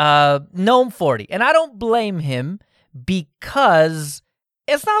 Was GNOME 40. And I don't blame him, because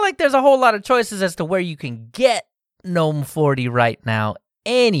it's not like there's a whole lot of choices as to where you can get GNOME 40 right now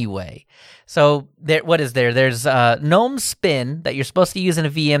anyway. So what is there? There's GNOME Spin that you're supposed to use in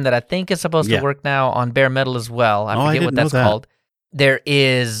a VM that I think is supposed to work now on bare metal as well. I forget what that's called. There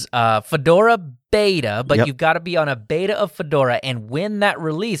is Fedora Beta, but you've got to be on a beta of Fedora. And when that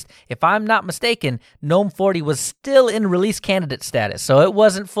released, if I'm not mistaken, GNOME 40 was still in release candidate status. So it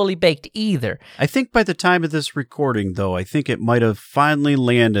wasn't fully baked either. I think by the time of this recording, though, I think it might have finally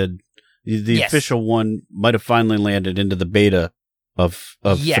landed. The official one might have finally landed into the beta of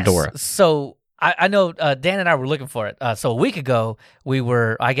Fedora. So I know Dan and I were looking for it. So a week ago, we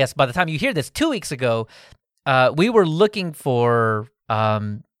were, I guess by the time you hear this, 2 weeks ago, we were looking for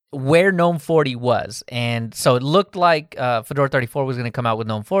where GNOME 40 was. And so it looked like Fedora 34 was going to come out with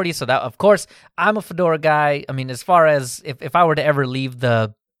GNOME 40. So that, of course, I'm a Fedora guy. I mean, as far as if I were to ever leave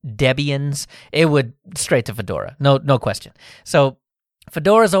the Debians, it would straight to Fedora. No question. So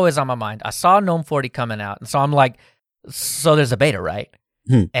Fedora is always on my mind. I saw GNOME 40 coming out. And so I'm like, so there's a beta, right?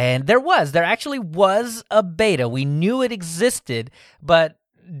 And there actually was a beta. We knew it existed, but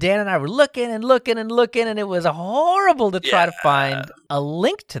Dan and I were looking, and it was horrible to try to find a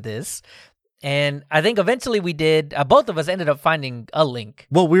link to this. And I think eventually we did. Both of us ended up finding a link.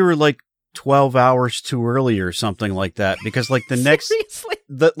 Well, we were like 12 hours too early or something like that, because like the next,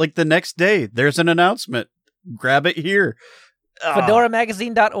 the next day, there's an announcement. Grab it here.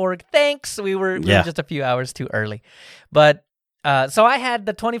 FedoraMagazine.org. Thanks. We were just a few hours too early. But so I had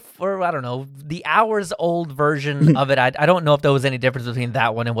the hours old version of it. I don't know if there was any difference between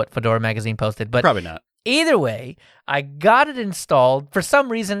that one and what Fedora Magazine posted, but probably not. Either way, I got it installed. For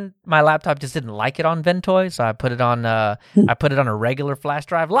some reason, my laptop just didn't like it on Ventoy, so I put it on a regular flash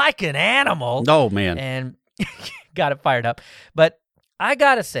drive like an animal. Oh man. And got it fired up. But I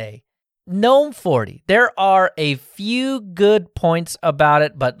gotta say, GNOME 40, there are a few good points about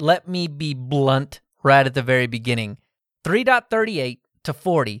it, but let me be blunt right at the very beginning. 3.38 to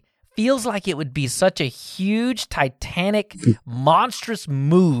 40 feels like it would be such a huge, titanic, monstrous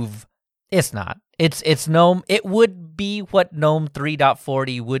move. It's not. It's GNOME. It would be what GNOME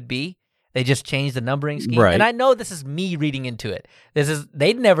 3.40 would be. They just changed the numbering scheme. Right. And I know this is me reading into it.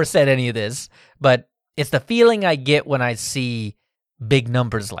 They'd never said any of this, but it's the feeling I get when I see big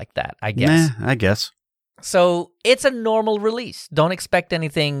numbers like that, I guess. I guess. So it's a normal release. Don't expect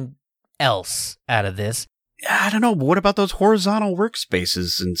anything else out of this. I don't know. What about those horizontal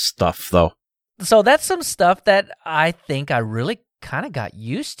workspaces and stuff, though? So that's some stuff that I think I really kind of got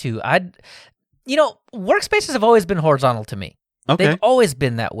used to. Workspaces have always been horizontal to me. Okay. They've always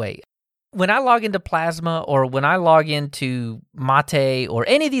been that way. When I log into Plasma or when I log into Mate or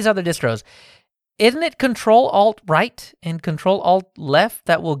any of these other distros, isn't it Control-Alt-Right and Control-Alt-Left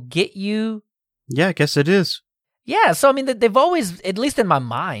that will get you? Yeah, I guess it is. Yeah, so I mean, they've always, at least in my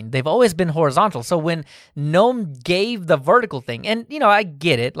mind, they've always been horizontal. So when GNOME gave the vertical thing, and, I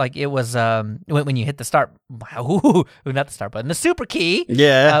get it, like it was when you hit the start, not the start button, the super key.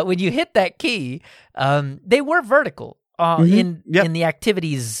 Yeah. When you hit that key, they were vertical in the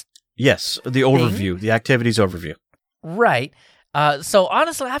activities. Yes, the overview, the activities overview. Right. So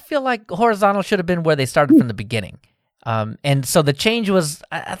honestly, I feel like horizontal should have been where they started from the beginning. And so the change was,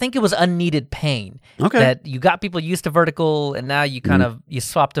 I think it was unneeded pain. Okay. That you got people used to vertical and now you kind of, you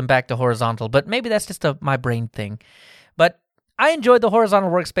swapped them back to horizontal. But maybe that's just my brain thing. But I enjoyed the horizontal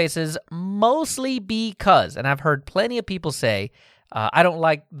workspaces mostly because, and I've heard plenty of people say, I don't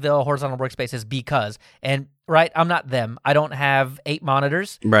like the horizontal workspaces because, and right, I'm not them. I don't have 8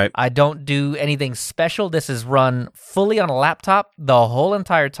 monitors. Right. I don't do anything special. This is run fully on a laptop the whole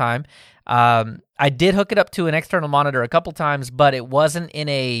entire time. I did hook it up to an external monitor a couple times, but it wasn't in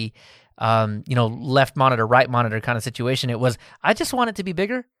a, left monitor, right monitor kind of situation. It was, I just want it to be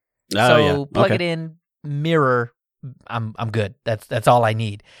bigger. Plug it in, mirror. I'm good. That's all I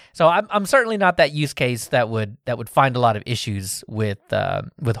need. So I'm certainly not that use case that would find a lot of issues with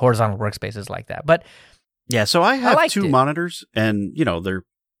horizontal workspaces like that. But yeah, so I have 2 monitors, and they're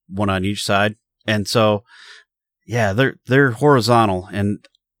one on each side, and so yeah, they're horizontal, and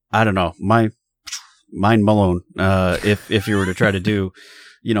I don't know, mind blown. If you were to try to do,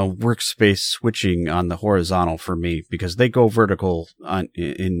 workspace switching on the horizontal for me, because they go vertical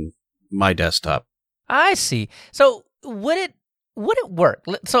in my desktop. I see. So would it work?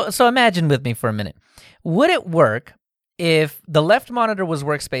 So imagine with me for a minute. Would it work if the left monitor was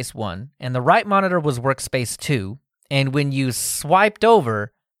workspace 1 and the right monitor was workspace 2, and when you swiped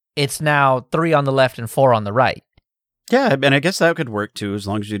over, it's now 3 on the left and 4 on the right? Yeah, and I guess that could work too, as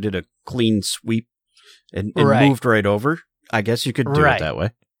long as you did a clean sweep and moved right over. I guess you could do it that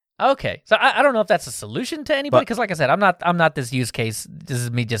way. Okay, so I don't know if that's a solution to anybody, because like I said, I'm not this use case. This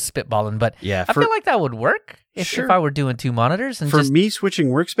is me just spitballing, but yeah, I feel like that would work if I were doing 2 monitors. And me switching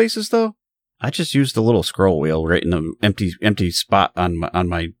workspaces, though, I just use the little scroll wheel right in the empty spot on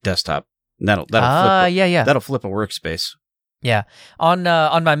my desktop. And that'll flip. That'll flip a workspace. Yeah, on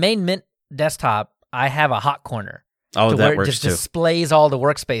my main Mint desktop, I have a hot corner. Oh, that works too. It just too. Displays all the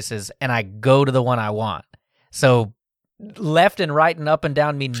workspaces, and I go to the one I want. So left and right and up and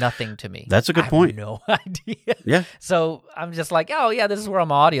down mean nothing to me. That's a good point. I have no idea. Yeah. So I'm just like, oh yeah, this is where all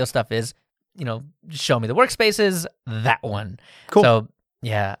my audio stuff is. Show me the workspaces, that one. Cool. So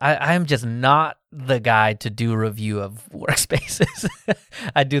yeah, I'm just not the guy to do a review of workspaces.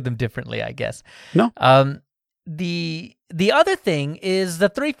 I do them differently, I guess. No. The other thing is the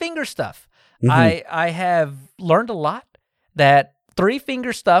 3-finger stuff. Mm-hmm. I have learned a lot that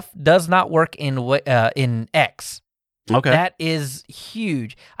 3-finger stuff does not work in X. Okay. That is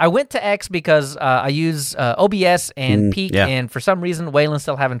huge. I went to X because I use OBS and Peak, and for some reason, Wayland's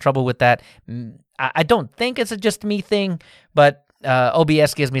still having trouble with that. I don't think it's a just me thing, but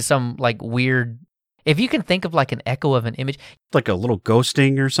OBS gives me some like weird. If you can think of like an echo of an image, like a little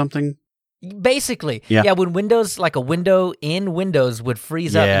ghosting or something. Basically, yeah. When Windows, like a window in Windows, would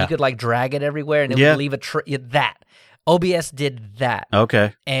freeze up, and you could like drag it everywhere, and it would leave that. OBS did that.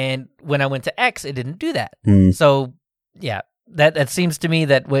 Okay. And when I went to X, it didn't do that. Mm. So yeah, that seems to me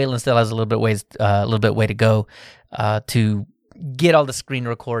that Wayland still has a little bit way to go to get all the screen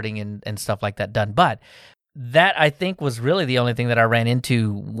recording and stuff like that done. But that I think was really the only thing that I ran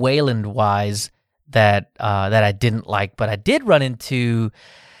into Wayland wise that I didn't like. But I did run into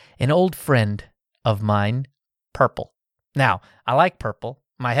an old friend of mine, Purple. Now, I like purple.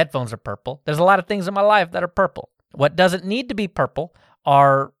 My headphones are purple. There's a lot of things in my life that are purple. What doesn't need to be purple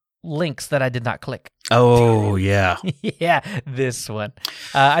are links that I did not click. Oh, yeah. Yeah, this one.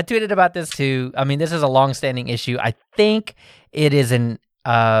 I tweeted about this too. I mean, this is a long-standing issue. I think it is an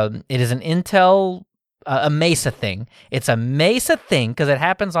Intel, a Mesa thing. It's a Mesa thing because it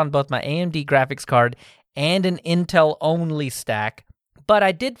happens on both my AMD graphics card and an Intel-only stack. But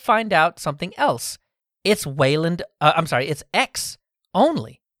I did find out something else. It's it's X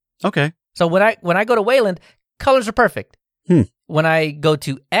only. Okay. So when I go to Wayland, colors are perfect. When I go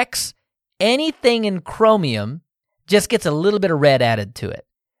to X, anything in Chromium just gets a little bit of red added to it.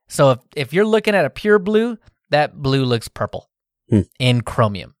 So if you're looking at a pure blue, that blue looks purple in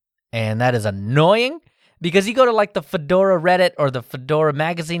Chromium. And that is annoying because you go to like the Fedora Reddit or the Fedora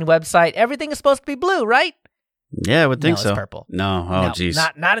magazine website, everything is supposed to be blue, right? Yeah, I would think No, so. it's purple. No, geez.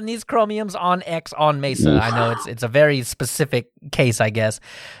 Not in these Chromiums on X on Mesa. I know it's a very specific case, I guess.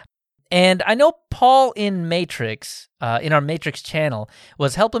 And I know Paul in Matrix, in our Matrix channel,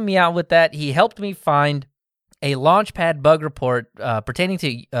 was helping me out with that. He helped me find a Launchpad bug report pertaining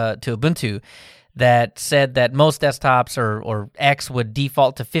to Ubuntu that said that most desktops or X would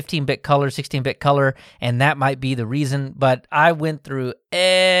default to 15-bit color, 16-bit color, and that might be the reason. But I went through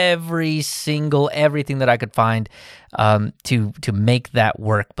everything that I could find to make that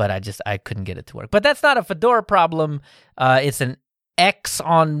work, but I couldn't get it to work. But that's not a Fedora problem. It's an X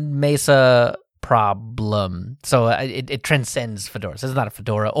on Mesa problem. So it transcends Fedora. So it's not a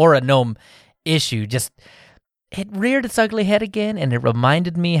Fedora or a GNOME issue. Just it reared its ugly head again, and it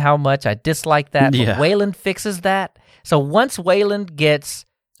reminded me how much I dislike that. Yeah. But Wayland fixes that. So once Wayland gets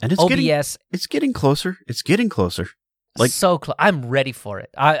and OBS... it's getting closer. It's getting closer. So close. I'm ready for it.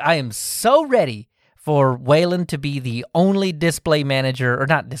 I am so ready for Wayland to be the only display manager, or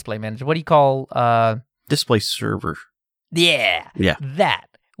not display manager. What do you call... display server. Yeah. Yeah. That.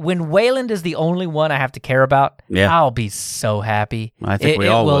 When Wayland is the only one I have to care about, I'll be so happy. I think we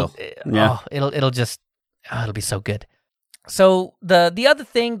all will. Yeah. It'll be so good. So the other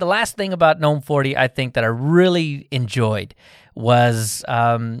thing, the last thing about GNOME 40, I think that I really enjoyed was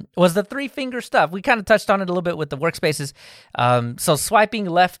the 3-finger stuff. We kind of touched on it a little bit with the workspaces. So swiping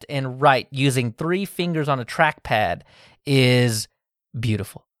left and right using 3 fingers on a trackpad is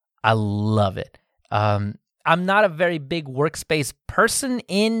beautiful. I love it. I'm not a very big workspace person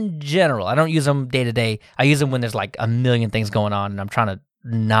in general. I don't use them day to day. I use them when there's like a million things going on and I'm trying to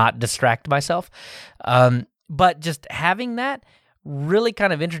not distract myself. But just having that really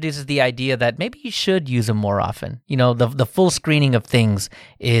kind of introduces the idea that maybe you should use them more often. You know, the full screening of things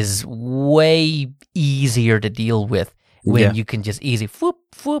is way easier to deal with when you can just easy whoop.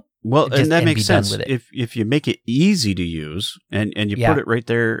 Well, and that makes sense. If you make it easy to use and you put it right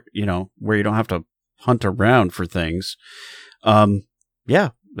there, you know, where you don't have to hunt around for things. I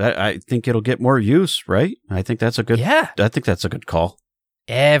think it'll get more use, right? I think that's a good call.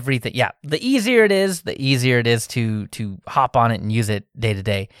 Everything. Yeah. The easier it is to hop on it and use it day to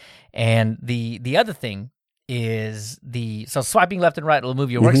day. And the other thing is so swiping left and right will move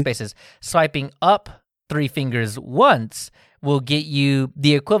your workspaces. Swiping up 3 fingers once will get you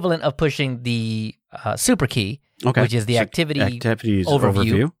the equivalent of pushing the super key, which is the activities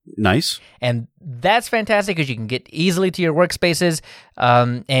overview. Nice. And that's fantastic because you can get easily to your workspaces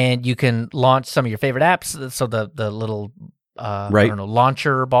and you can launch some of your favorite apps. So the little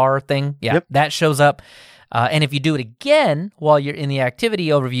launcher bar thing. Yeah, that shows up. And if you do it again while you're in the activity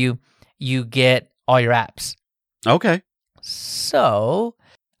overview, you get all your apps. Okay. So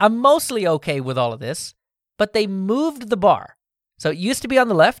I'm mostly okay with all of this, but they moved the bar. So it used to be on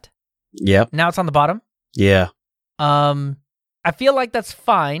the left. Yep. Now it's on the bottom. Yeah. I feel like that's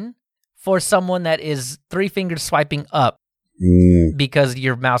fine for someone that is 3 fingers swiping up because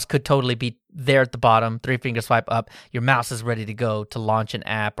your mouse could totally be there at the bottom, 3 finger swipe up. Your mouse is ready to go to launch an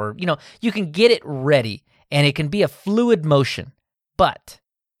app or, you can get it ready and it can be a fluid motion. But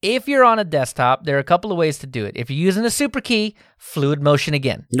if you're on a desktop, there are a couple of ways to do it. If you're using a super key, fluid motion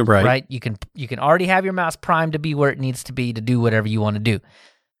again. Right? You can already have your mouse primed to be where it needs to be to do whatever you want to do.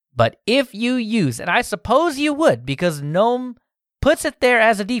 But if you use, and I suppose you would because GNOME puts it there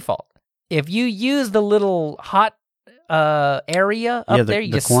as a default. If you use the little hot area up there,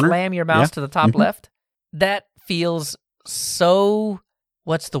 you just corner. Slam your mouse to the top left. That feels so,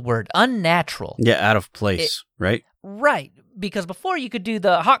 what's the word? Unnatural. Yeah, out of place, right? Right. Because before you could do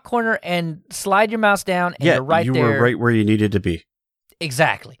the hot corner and slide your mouse down and you're right there. You were right where you needed to be.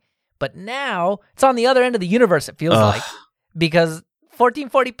 Exactly. But now it's on the other end of the universe, it feels like. Because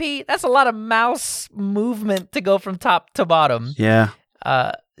 1440p, that's a lot of mouse movement to go from top to bottom. Yeah.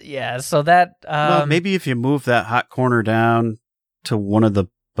 So that... well, maybe if you move that hot corner down to one of the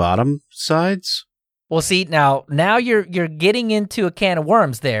bottom sides? Well, see, now you're getting into a can of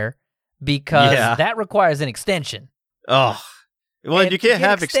worms there because that requires an extension. Oh. Well, and you can't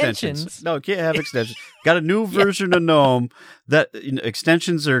have extensions. No, you can't have extensions. Got a new version of GNOME that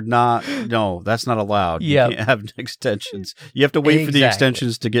extensions are not, no, that's not allowed. You can't have extensions. You have to wait for the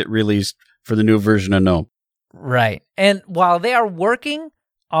extensions to get released for the new version of GNOME. Right. And while they are working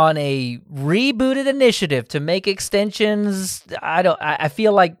on a rebooted initiative to make extensions, I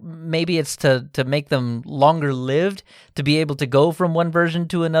feel like maybe it's to make them longer lived, to be able to go from one version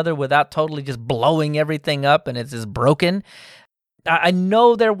to another without totally just blowing everything up and it's just broken. I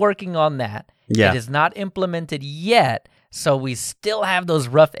know they're working on that. Yeah. It is not implemented yet, so we still have those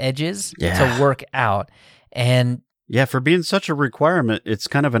rough edges to work out. And yeah, for being such a requirement, it's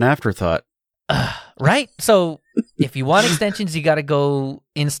kind of an afterthought. Right? So if you want extensions, you got to go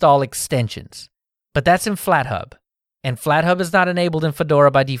install extensions. But that's in FlatHub. And FlatHub is not enabled in Fedora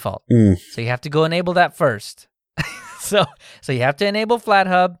by default. So you have to go enable that first. So you have to enable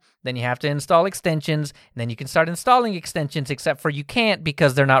FlatHub, then you have to install extensions, and then you can start installing extensions, except for you can't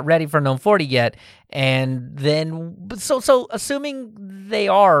because they're not ready for GNOME 40 yet. And then, so assuming they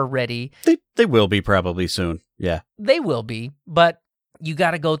are ready. They will be probably soon. Yeah. They will be, but you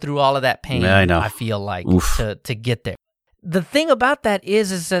got to go through all of that pain, I know. I feel like, to get there. The thing about that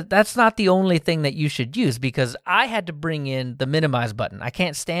is that that's not the only thing that you should use, because I had to bring in the minimize button. I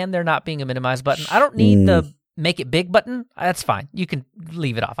can't stand there not being a minimize button. I don't need the make it big button. That's fine. You can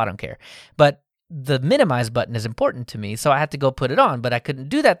leave it off. I don't care. But the minimize button is important to me, so I had to go put it on, but I couldn't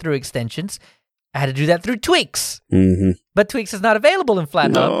do that through extensions. I had to do that through Tweaks. But Tweaks is not available in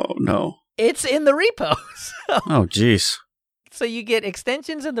FlatHub. No. It's in the repo. Oh, geez. So you get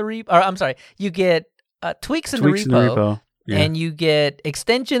extensions in the repo, or I'm sorry, you get Tweaks in the repo. Yeah. And you get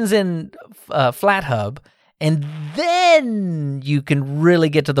extensions in FlatHub, and then you can really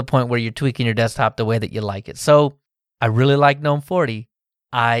get to the point where you're tweaking your desktop the way that you like it. So I really like GNOME 40.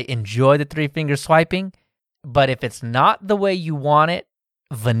 I enjoy the 3-finger swiping, but if it's not the way you want it,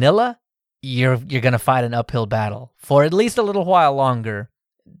 vanilla, you're going to fight an uphill battle for at least a little while longer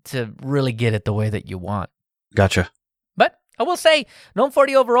to really get it the way that you want. Gotcha. But I will say, GNOME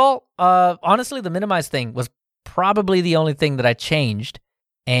 40 overall, honestly, the minimize thing was probably the only thing that I changed.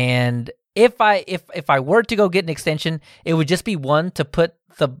 And if I were to go get an extension, it would just be one to put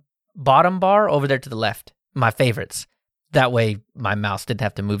the bottom bar over there to the left, my favorites. That way my mouse didn't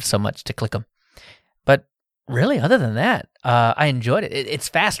have to move so much to click them. But really, other than that, I enjoyed it. It's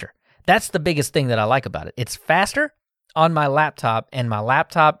faster. That's the biggest thing that I like about it. It's faster on my laptop, and my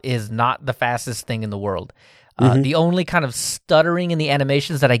laptop is not the fastest thing in the world. The only kind of stuttering in the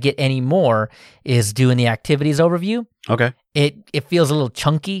animations that I get anymore is doing the activities overview. Okay. It feels a little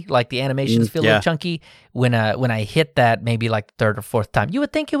chunky, like the animations feel a little chunky when I hit that maybe like the third or fourth time. You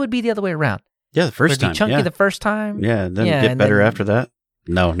would think it would be the other way around. Yeah, the first time. Chunky the first time. Yeah, then get better after that.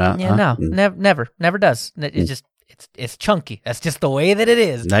 No, not. Yeah, never does. It's just it's chunky. That's just the way that it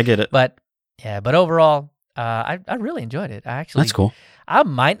is. I get it. But overall, I really enjoyed it. That's cool. I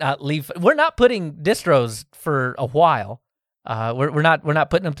might not leave. We're not putting distros for a while. We're not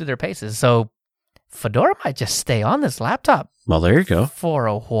putting them through their paces. So Fedora might just stay on this laptop. Well, there you go. For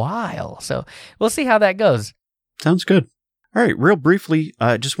a while. So we'll see how that goes. Sounds good. All right, real briefly,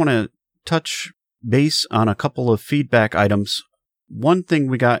 I just want to touch base on a couple of feedback items. One thing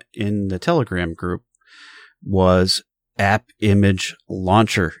we got in the Telegram group was App Image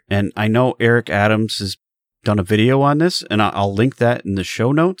Launcher. And I know Eric Adams has done a video on this, and I'll link that in the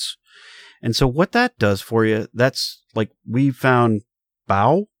show notes. And so what that does for you, that's like we found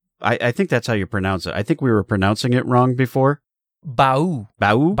Bao. I think that's how you pronounce it. I think we were pronouncing it wrong before. Bao.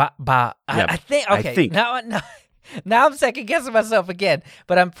 Yeah, I think, okay. I think. Now I'm second guessing myself again,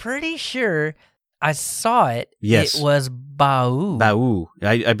 but I'm pretty sure I saw it. Yes. It was Bao. Bao.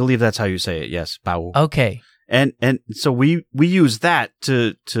 I believe that's how you say it. Yes, Bao. Okay. And so we use that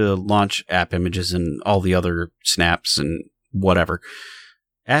to launch app images and all the other snaps and whatever.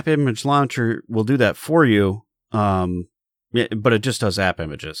 App Image Launcher will do that for you, but it just does app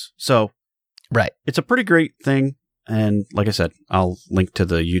images. So right, it's a pretty great thing. And like I said, I'll link to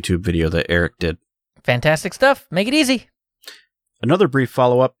the YouTube video that Eric did. Fantastic stuff. Make it easy. Another brief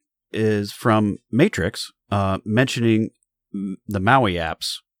follow-up is from Matrix, mentioning the Maui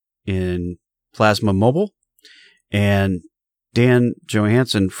apps in Plasma Mobile. And Dan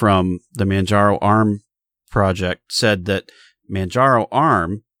Johansson from the Manjaro ARM project said that Manjaro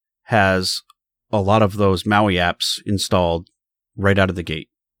ARM has a lot of those Maui apps installed right out of the gate.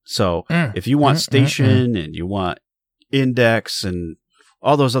 So if you want Station and you want Index and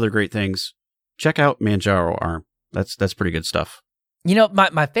all those other great things, check out Manjaro ARM. That's pretty good stuff. You know,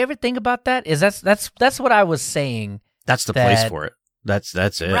 my favorite thing about that is that's what I was saying. That's the place for it. That's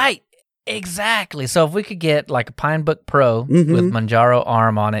it. Right. Exactly. So if we could get like a Pinebook Pro with Manjaro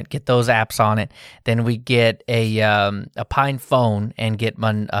ARM on it, get those apps on it, then we get a Pine phone and get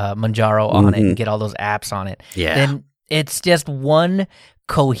Manjaro on it and get all those apps on it. Yeah. Then it's just one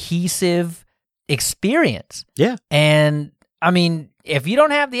cohesive experience. Yeah. And I mean, if you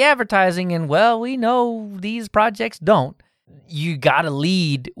don't have the advertising, and well, we know these projects don't, you got to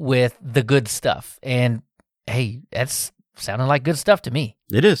lead with the good stuff. And hey, that's sounding like good stuff to me.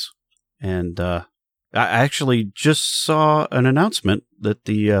 It is. And I actually just saw an announcement that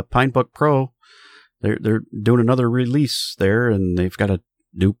the Pinebook Pro, they're doing another release there, and they've got a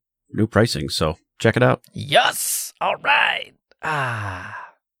new pricing. So check it out. Yes. All right.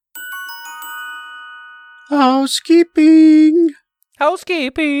 Housekeeping.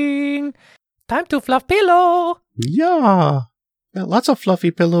 Time to fluff pillow. Yeah. Got lots of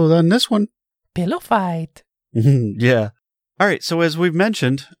fluffy pillow on this one. Pillow fight. Yeah. All right. So as we've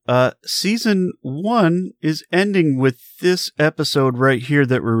mentioned, season 1 is ending with this episode right here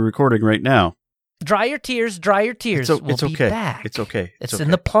that we're recording right now. Dry your tears. It's we'll okay. be back. It's okay. It's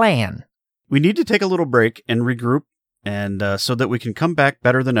in the plan. We need to take a little break and regroup, and so that we can come back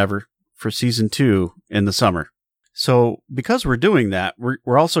better than ever for season 2 in the summer. So because we're doing that,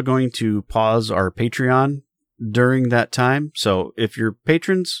 we're also going to pause our Patreon during that time. So if you're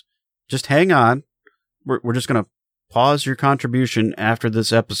patrons, just hang on. We're just going to pause your contribution after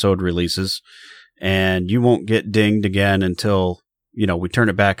this episode releases, and you won't get dinged again until, we turn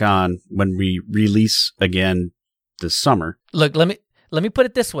it back on when we release again this summer. Look, let me put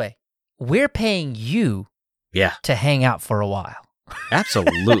it this way. We're paying you to hang out for a while.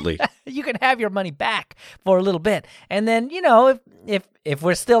 Absolutely. You can have your money back for a little bit. And then, if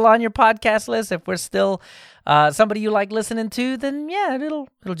we're still on your podcast list, if we're still somebody you like listening to, then it'll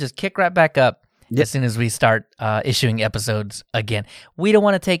just kick right back up as soon as we start issuing episodes again. We don't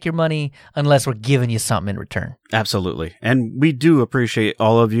want to take your money unless we're giving you something in return. Absolutely. And we do appreciate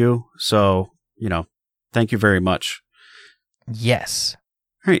all of you. So, thank you very much. Yes.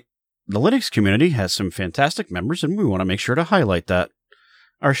 All right. The Linux community has some fantastic members, and we want to make sure to highlight that.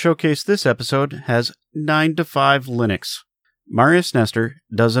 Our showcase this episode has 9 to 5 Linux. Marius Nestor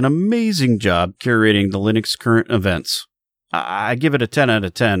does an amazing job curating the Linux current events. I give it a 10 out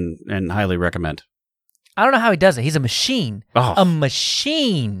of 10 and highly recommend. I don't know how he does it. He's a machine. Oh. A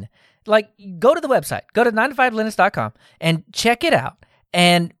machine. Like, go to the website. Go to 9to5linux.com and check it out.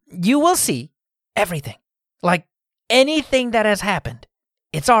 And you will see everything. Like, anything that has happened.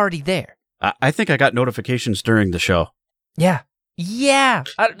 It's already there. I think I got notifications during the show. Yeah.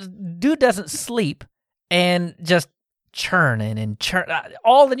 Dude doesn't sleep and just churning and churn.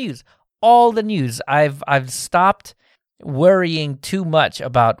 All the news. I've stopped worrying too much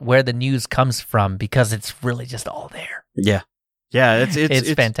about where the news comes from because it's really just all there. Yeah.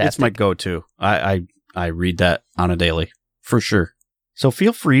 It's fantastic. It's my go-to. I read that on a daily for sure. So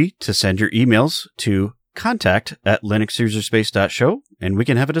feel free to send your emails to contact@linuxuserspace.show, and we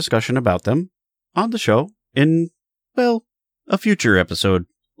can have a discussion about them on the show in, a future episode,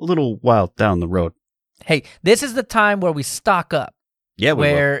 a little while down the road. Hey, this is the time where we stock up. Yeah,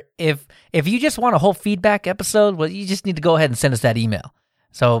 we will. If you just want a whole feedback episode, you just need to go ahead and send us that email.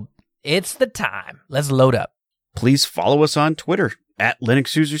 So it's the time. Let's load up. Please follow us on Twitter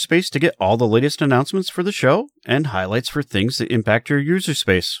 @LinuxUserspace to get all the latest announcements for the show and highlights for things that impact your user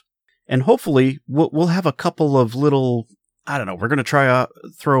space. And hopefully, we'll have a couple of little, we're going to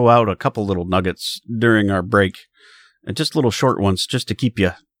throw out a couple little nuggets during our break. And just little short ones just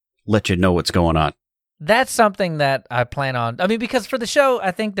to let you know what's going on. That's something that I plan on. I mean, because for the show,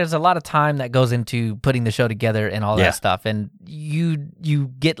 I think there's a lot of time that goes into putting the show together and all that stuff. And you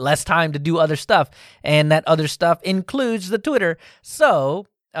get less time to do other stuff. And that other stuff includes the Twitter. So,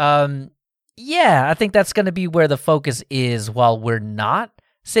 I think that's going to be where the focus is while we're not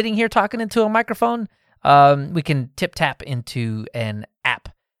sitting here talking into a microphone. We can tap into an app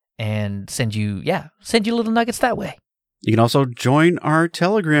and send you little nuggets that way. You can also join our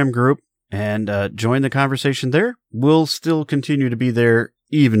Telegram group and join the conversation there. We'll still continue to be there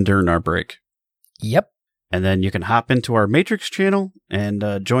even during our break. Yep. And then you can hop into our Matrix channel and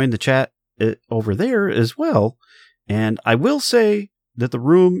join the chat over there as well. And I will say that the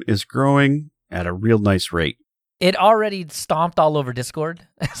room is growing at a real nice rate. It already stomped all over Discord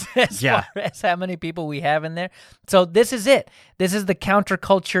as far as how many people we have in there. So this is it. This is the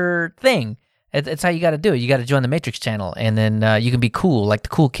counterculture thing. It's how you got to do it. You got to join the Matrix channel, and then you can be cool like the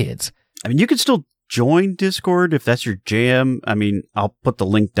cool kids. I mean, you can still join Discord if that's your jam. I mean, I'll put the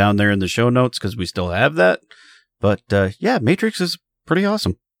link down there in the show notes because we still have that. But Matrix is pretty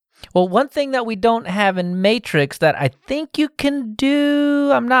awesome. Well, one thing that we don't have in Matrix that I think you can do,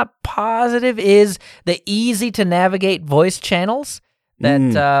 I'm not positive, is the easy to navigate voice channels.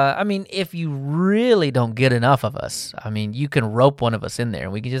 That, if you really don't get enough of us, you can rope one of us in there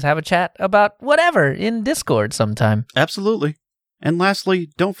and we can just have a chat about whatever in Discord sometime. Absolutely. And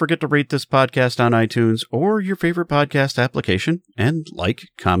lastly, don't forget to rate this podcast on iTunes or your favorite podcast application and like,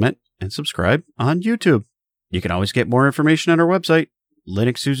 comment, and subscribe on YouTube. You can always get more information on our website,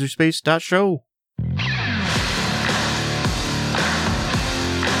 linuxuserspace.show.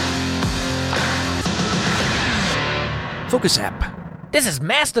 Focus app. This is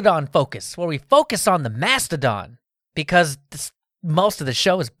Mastodon Focus, where we focus on the Mastodon. Because most of the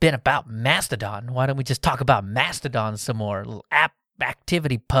show has been about Mastodon. Why don't we just talk about Mastodon some more? A little app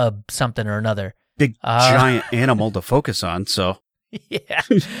activity pub, something or another. Big giant animal to focus on, so. Yeah.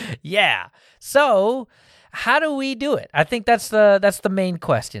 Yeah. So how do we do it? I think that's the main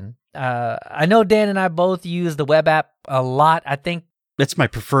question. I know Dan and I both use the web app a lot. I think That's my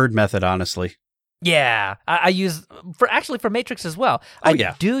preferred method, honestly. yeah, I use for Matrix as well. Oh, I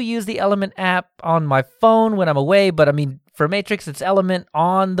yeah. do use the Element app on my phone when I'm away, but I mean for Matrix it's Element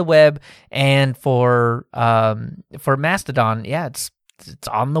on the web, and for Mastodon, yeah, it's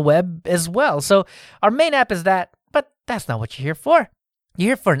on the web as well. So our main app is that, but that's not what you're here for. You're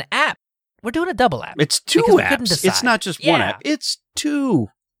here for an app. We're doing a double app. It's two Because we couldn't apps. decide. It's not just one Yeah. app. It's two.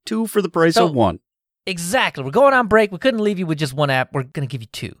 Two for the price So- of one. Exactly. We're going on break. We couldn't leave you with just one app. We're going to give you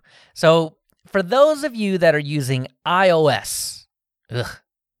two. So for those of you that are using iOS,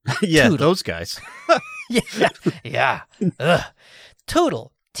 Yeah, Toodle. those guys. yeah.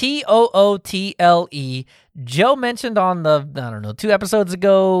 Tootle, Tootle. Joe mentioned on the 2 episodes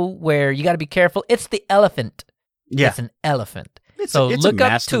ago where you got to be careful. It's the elephant. Yeah. It's an elephant. It's So a look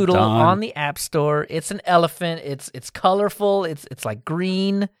up mastodon. Tootle on the App Store. It's an elephant. It's colorful. It's like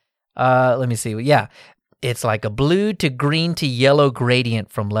green. Let me see. Yeah, it's like a blue to green to yellow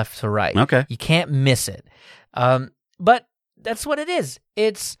gradient from left to right. Okay. You can't miss it. But that's what it is.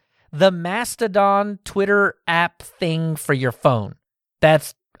 It's the Mastodon Twitter app thing for your phone.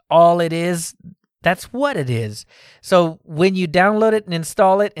 That's all it is. That's what it is. So when you download it and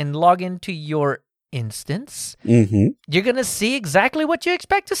install it and log into your instance, Mm-hmm. you're going to see exactly what you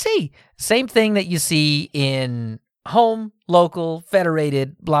expect to see. Same thing that you see in home, local,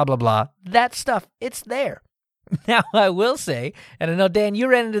 federated, blah, blah, blah. That stuff, it's there. Now, I will say, and I know, Dan, you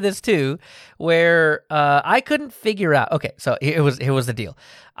ran into this too, where I couldn't figure out. Okay, so here was the deal.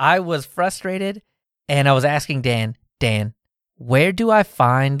 I was frustrated, and I was asking Dan, where do I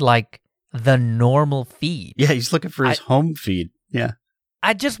find, like, the normal feed? Yeah, he's looking for his home feed. Yeah.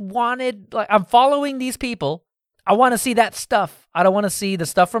 I just wanted, like, I'm following these people. I want to see that stuff. I don't want to see the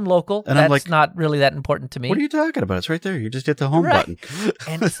stuff from local. And I'm That's like, not really that important to me. What are you talking about? It's right there. You just hit the home Right. button.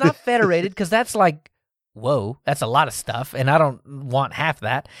 And it's not federated because that's like, whoa, that's a lot of stuff, and I don't want half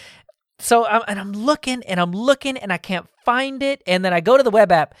that. So I'm looking and I can't find it, and then I go to the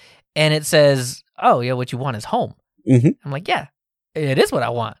web app and it says, "Oh yeah, what you want is home." Mm-hmm. I'm like, yeah, it is what I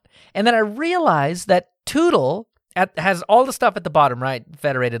want. And then I realized that Tootle has all the stuff at the bottom, right?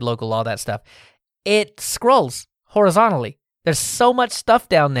 Federated, local, all that stuff. It scrolls horizontally. There's so much stuff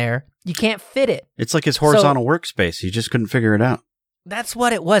down there, you can't fit it. It's like his horizontal workspace. He just couldn't figure it out. That's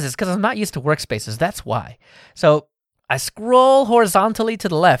what it was. It's because I'm not used to workspaces. That's why. So I scroll horizontally to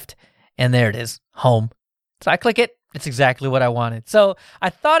the left, and there it is, home. So I click it. It's exactly what I wanted. So I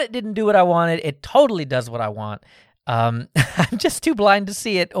thought it didn't do what I wanted. It totally does what I want. I'm just too blind to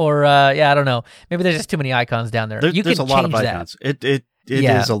see it, or I don't know. Maybe there's just too many icons down there. You There's can a lot of change that. icons. It is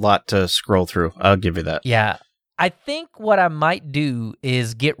Yeah. a lot to scroll through. I'll give you that. Yeah. I think what I might do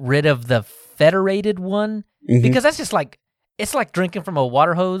is get rid of the federated one, Mhm. because that's just like, it's like drinking from a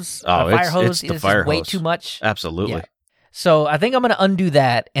water hose, Oh, a fire hose. it's the just fire way hose. too much. Absolutely. Yeah. So I think I'm going to undo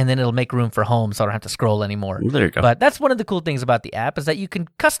that, and then it'll make room for home so I don't have to scroll anymore. Well, there you go. But that's one of the cool things about the app is that you can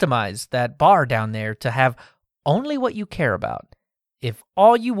customize that bar down there to have only what you care about. If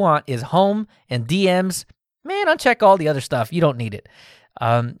all you want is home and DMs, man, uncheck all the other stuff. You don't need it.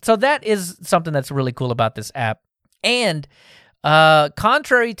 So that is something that's really cool about this app. And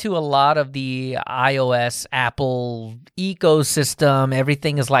contrary to a lot of the iOS, Apple ecosystem,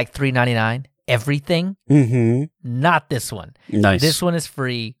 everything is like $3.99. Everything. Mm-hmm. Not this one. Nice. This one is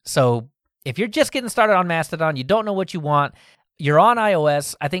free. So if you're just getting started on Mastodon, you don't know what you want, you're on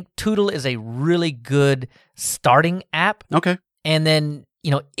iOS, I think Tootle is a really good starting app. Okay. And then,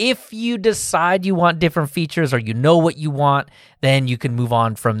 if you decide you want different features or you know what you want, then you can move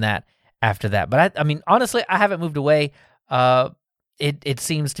on from that after that. But I mean, honestly, I haven't moved away. It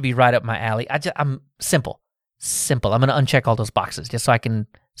seems to be right up my alley. I'm simple. I'm going to uncheck all those boxes just so I can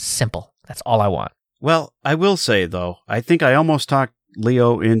simple. That's all I want. Well, I will say, though, I think I almost talked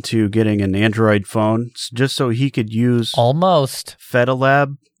Leo into getting an Android phone just so he could use Almost.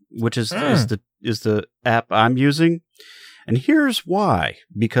 FediLab, which is the app I'm using. And here's why.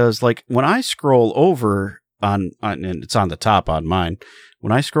 Because, like, when I scroll over and it's on the top on mine,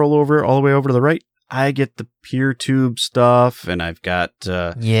 when I scroll over all the way over to the right, I get the PeerTube stuff, and I've got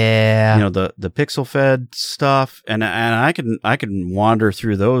the PixelFed stuff, and I can wander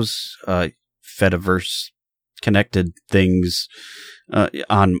through those Fediverse connected things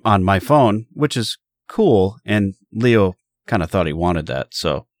on my phone, which is cool. And Leo kind of thought he wanted that.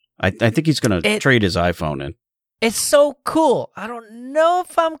 So I think he's going to trade his iPhone in. It's so cool. I don't know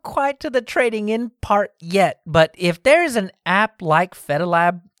if I'm quite to the trading in part yet, but if there's an app like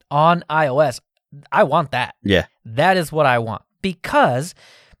FetaLab on iOS, I want that. Yeah. That is what I want, because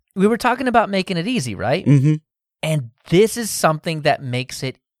we were talking about making it easy, right? Mm-hmm. And this is something that makes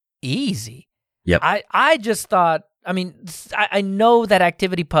it easy. Yep. I just thought, I mean, I know that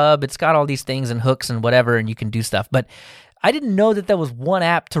ActivityPub, it's got all these things and hooks and whatever, and you can do stuff, but I didn't know that there was one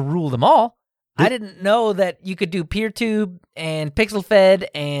app to rule them all. I didn't know that you could do PeerTube and PixelFed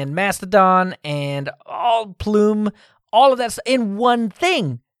and Mastodon and all Plume, all of that in one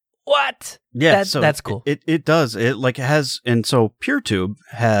thing. What? Yeah, that's cool. It does. It has, and so PeerTube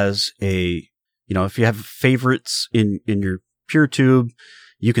has a, if you have favorites in your PeerTube,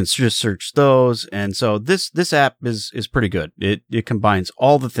 you can just search those. And so this app is pretty good. It combines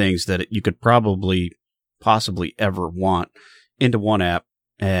all the things that you could possibly ever want into one app.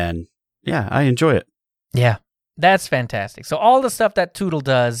 And yeah, I enjoy it. Yeah, that's fantastic. So all the stuff that Toodle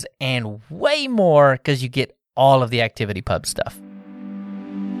does and way more, because you get all of the ActivityPub stuff.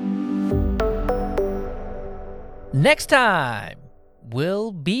 Next time,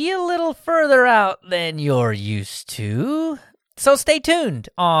 we'll be a little further out than you're used to. So stay tuned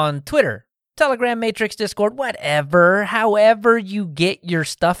on Twitter, Telegram, Matrix, Discord, whatever, however you get your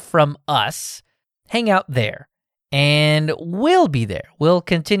stuff from us. Hang out there. And we'll be there. We'll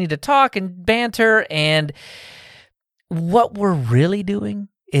continue to talk and banter. And what we're really doing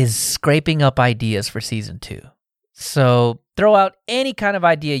is scraping up ideas for season 2. So throw out any kind of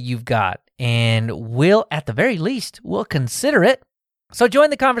idea you've got, and we'll, at the very least, we'll consider it. So join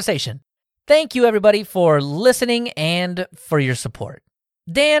the conversation. Thank you, everybody, for listening and for your support.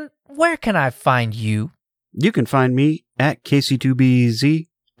 Dan, where can I find you? You can find me at KC2BZ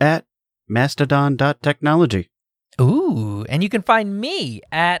at mastodon.technology. Ooh, and you can find me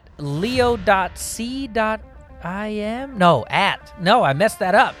at leo.c.im. No, I messed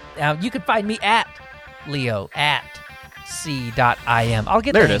that up. You can find me at leo@c.im. I'll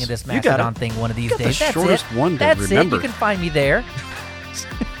get the hang of this Mastodon thing one of these days. That's the shortest one to remember. That's it. You can find me there.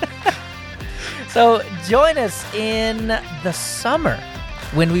 So join us in the summer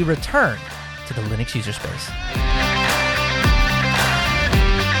when we return to the Linux user space.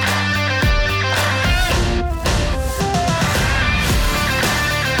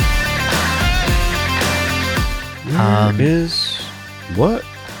 What?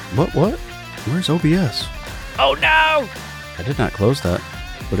 Where's OBS? Oh no! I did not close that,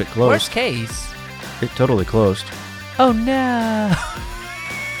 but it closed. Worst case. It totally closed. Oh no!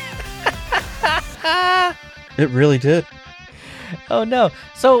 It really did. Oh no!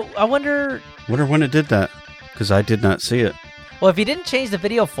 So I wonder when it did that, because I did not see it. Well, if you didn't change the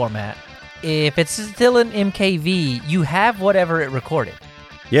video format, if it's still in MKV, you have whatever it recorded.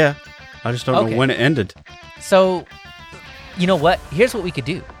 Yeah, I just don't know when it ended. So, you know what? Here's what we could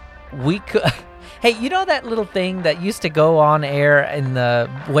do. We could... Hey, you know that little thing that used to go on air in the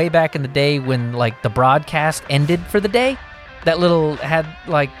way back in the day when, like, the broadcast ended for the day? That little had,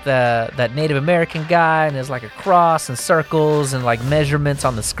 like, that Native American guy, and there's, like, a cross and circles and, like, measurements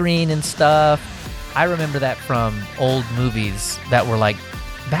on the screen and stuff. I remember that from old movies that were, like,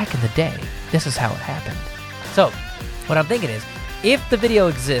 back in the day. This is how it happened. So, what I'm thinking is, if the video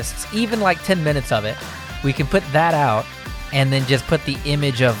exists, even, like, 10 minutes of it, we can put that out and then just put the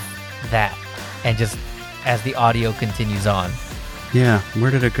image of that and just as the audio continues on. Yeah, where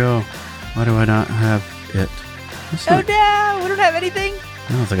did it go? Why do I not have it? No, we don't have anything.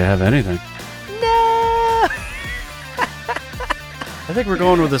 I don't think I have anything. No. I think we're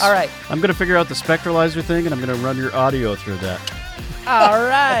going with this. All right. I'm going to figure out the spectralizer thing, and I'm going to run your audio through that. All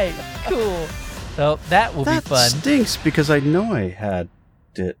right. Cool. So that will be fun. That stinks because I know I had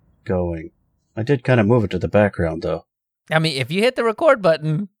it going. I did kind of move it to the background, though. I mean, if you hit the record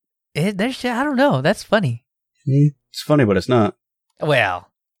button, I don't know. That's funny. It's funny, but it's not. Well,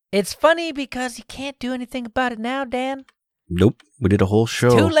 it's funny because you can't do anything about it now, Dan. Nope. We did a whole show.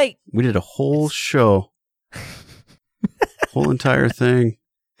 It's too late. We did a whole show. Whole entire thing.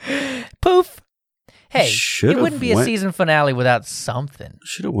 Poof. Hey, Should've it wouldn't be a season finale without something.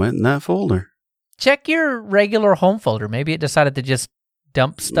 Should have went in that folder. Check your regular home folder. Maybe it decided to just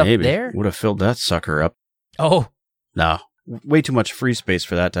dump stuff there. Would have filled that sucker up. Oh. No. Way too much free space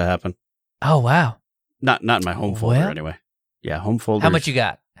for that to happen. Oh, wow. Not in my home folder, anyway. Yeah, home folder. How much you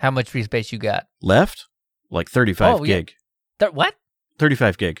got? How much free space you got? Left? Like 35 gig. What?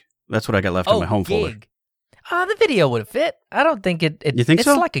 35 gig. That's what I got left in my home folder. The video would have fit. I don't think it you think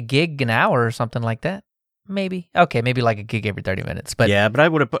so? It's like a gig an hour or something like that. Maybe. Okay, maybe like a gig every 30 minutes. But yeah, but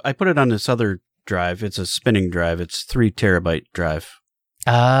I put it on this other drive. It's a spinning drive. It's 3 terabyte drive.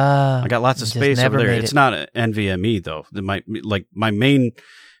 I I got lots of space over there. It's not an NVMe though. My main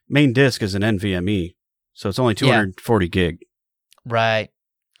disk is an NVMe, so it's only 240 gig. Right.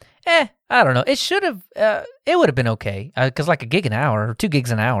 I don't know. It should have. It would have been okay because like a gig an hour or 2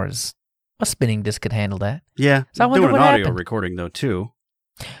 gigs an hour is a spinning disk could handle that. Yeah. So I wonder doing what an audio happened. recording though too.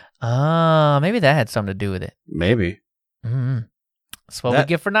 Maybe that had something to do with it. Maybe. Mm-hmm. That's what we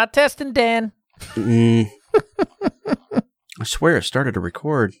get for not testing, Dan. I swear it started to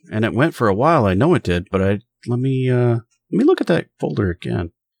record and it went for a while. I know it did, but let me look at that folder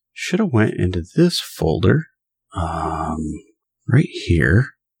again. Should have went into this folder, right here,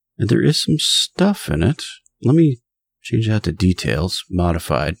 and there is some stuff in it. Let me change that to details,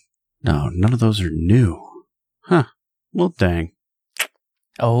 modified. No, none of those are new. Huh. Well, dang.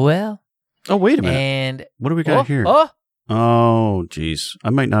 Oh well. Oh, wait a minute. And what do we got here? Oh, geez. I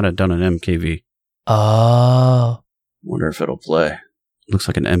might not have done an MKV. Oh. Wonder if it'll play. Looks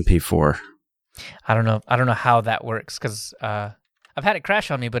like an MP4. I don't know how that works because I've had it crash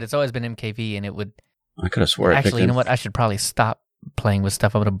on me, but it's always been MKV, and it would. I could have swore. Actually, you know what? I should probably stop playing with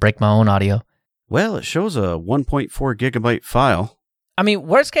stuff. I'm gonna break my own audio. Well, it shows a 1.4 gigabyte file. I mean,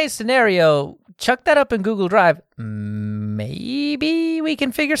 worst case scenario, chuck that up in Google Drive. Maybe we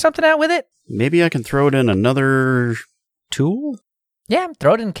can figure something out with it. Maybe I can throw it in another tool. Yeah,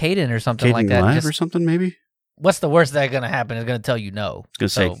 throw it in Kdenlive or something like that. Live or something, maybe. What's the worst that's going to happen? It's going to tell you no. It's going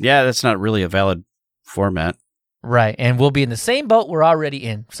to say, yeah, that's not really a valid format. Right, and we'll be in the same boat we're already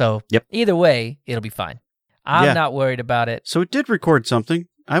in. So Either way, it'll be fine. I'm not worried about it. So it did record something.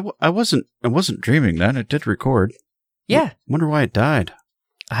 I wasn't dreaming that. It did record. Yeah. Wonder why it died.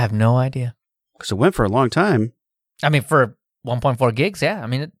 I have no idea. Because it went for a long time. I mean, for 1.4 gigs, yeah. I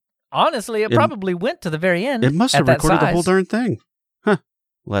mean, honestly, it probably went to the very end. It must have recorded the whole darn thing. Huh.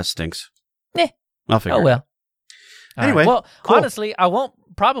 Well, that stinks. I'll figure it out. Anyway, well, cool. Honestly, I won't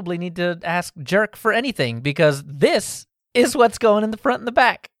probably need to ask Jerk for anything because this is what's going in the front and the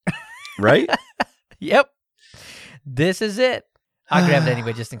back. Right? Yep. This is it. I grabbed it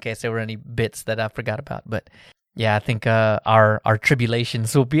anyway just in case there were any bits that I forgot about. But yeah, I think our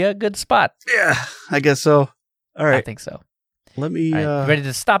tribulations will be a good spot. Yeah, I guess so. All right. I think so. Let me... All right, ready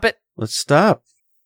to stop it? Let's stop.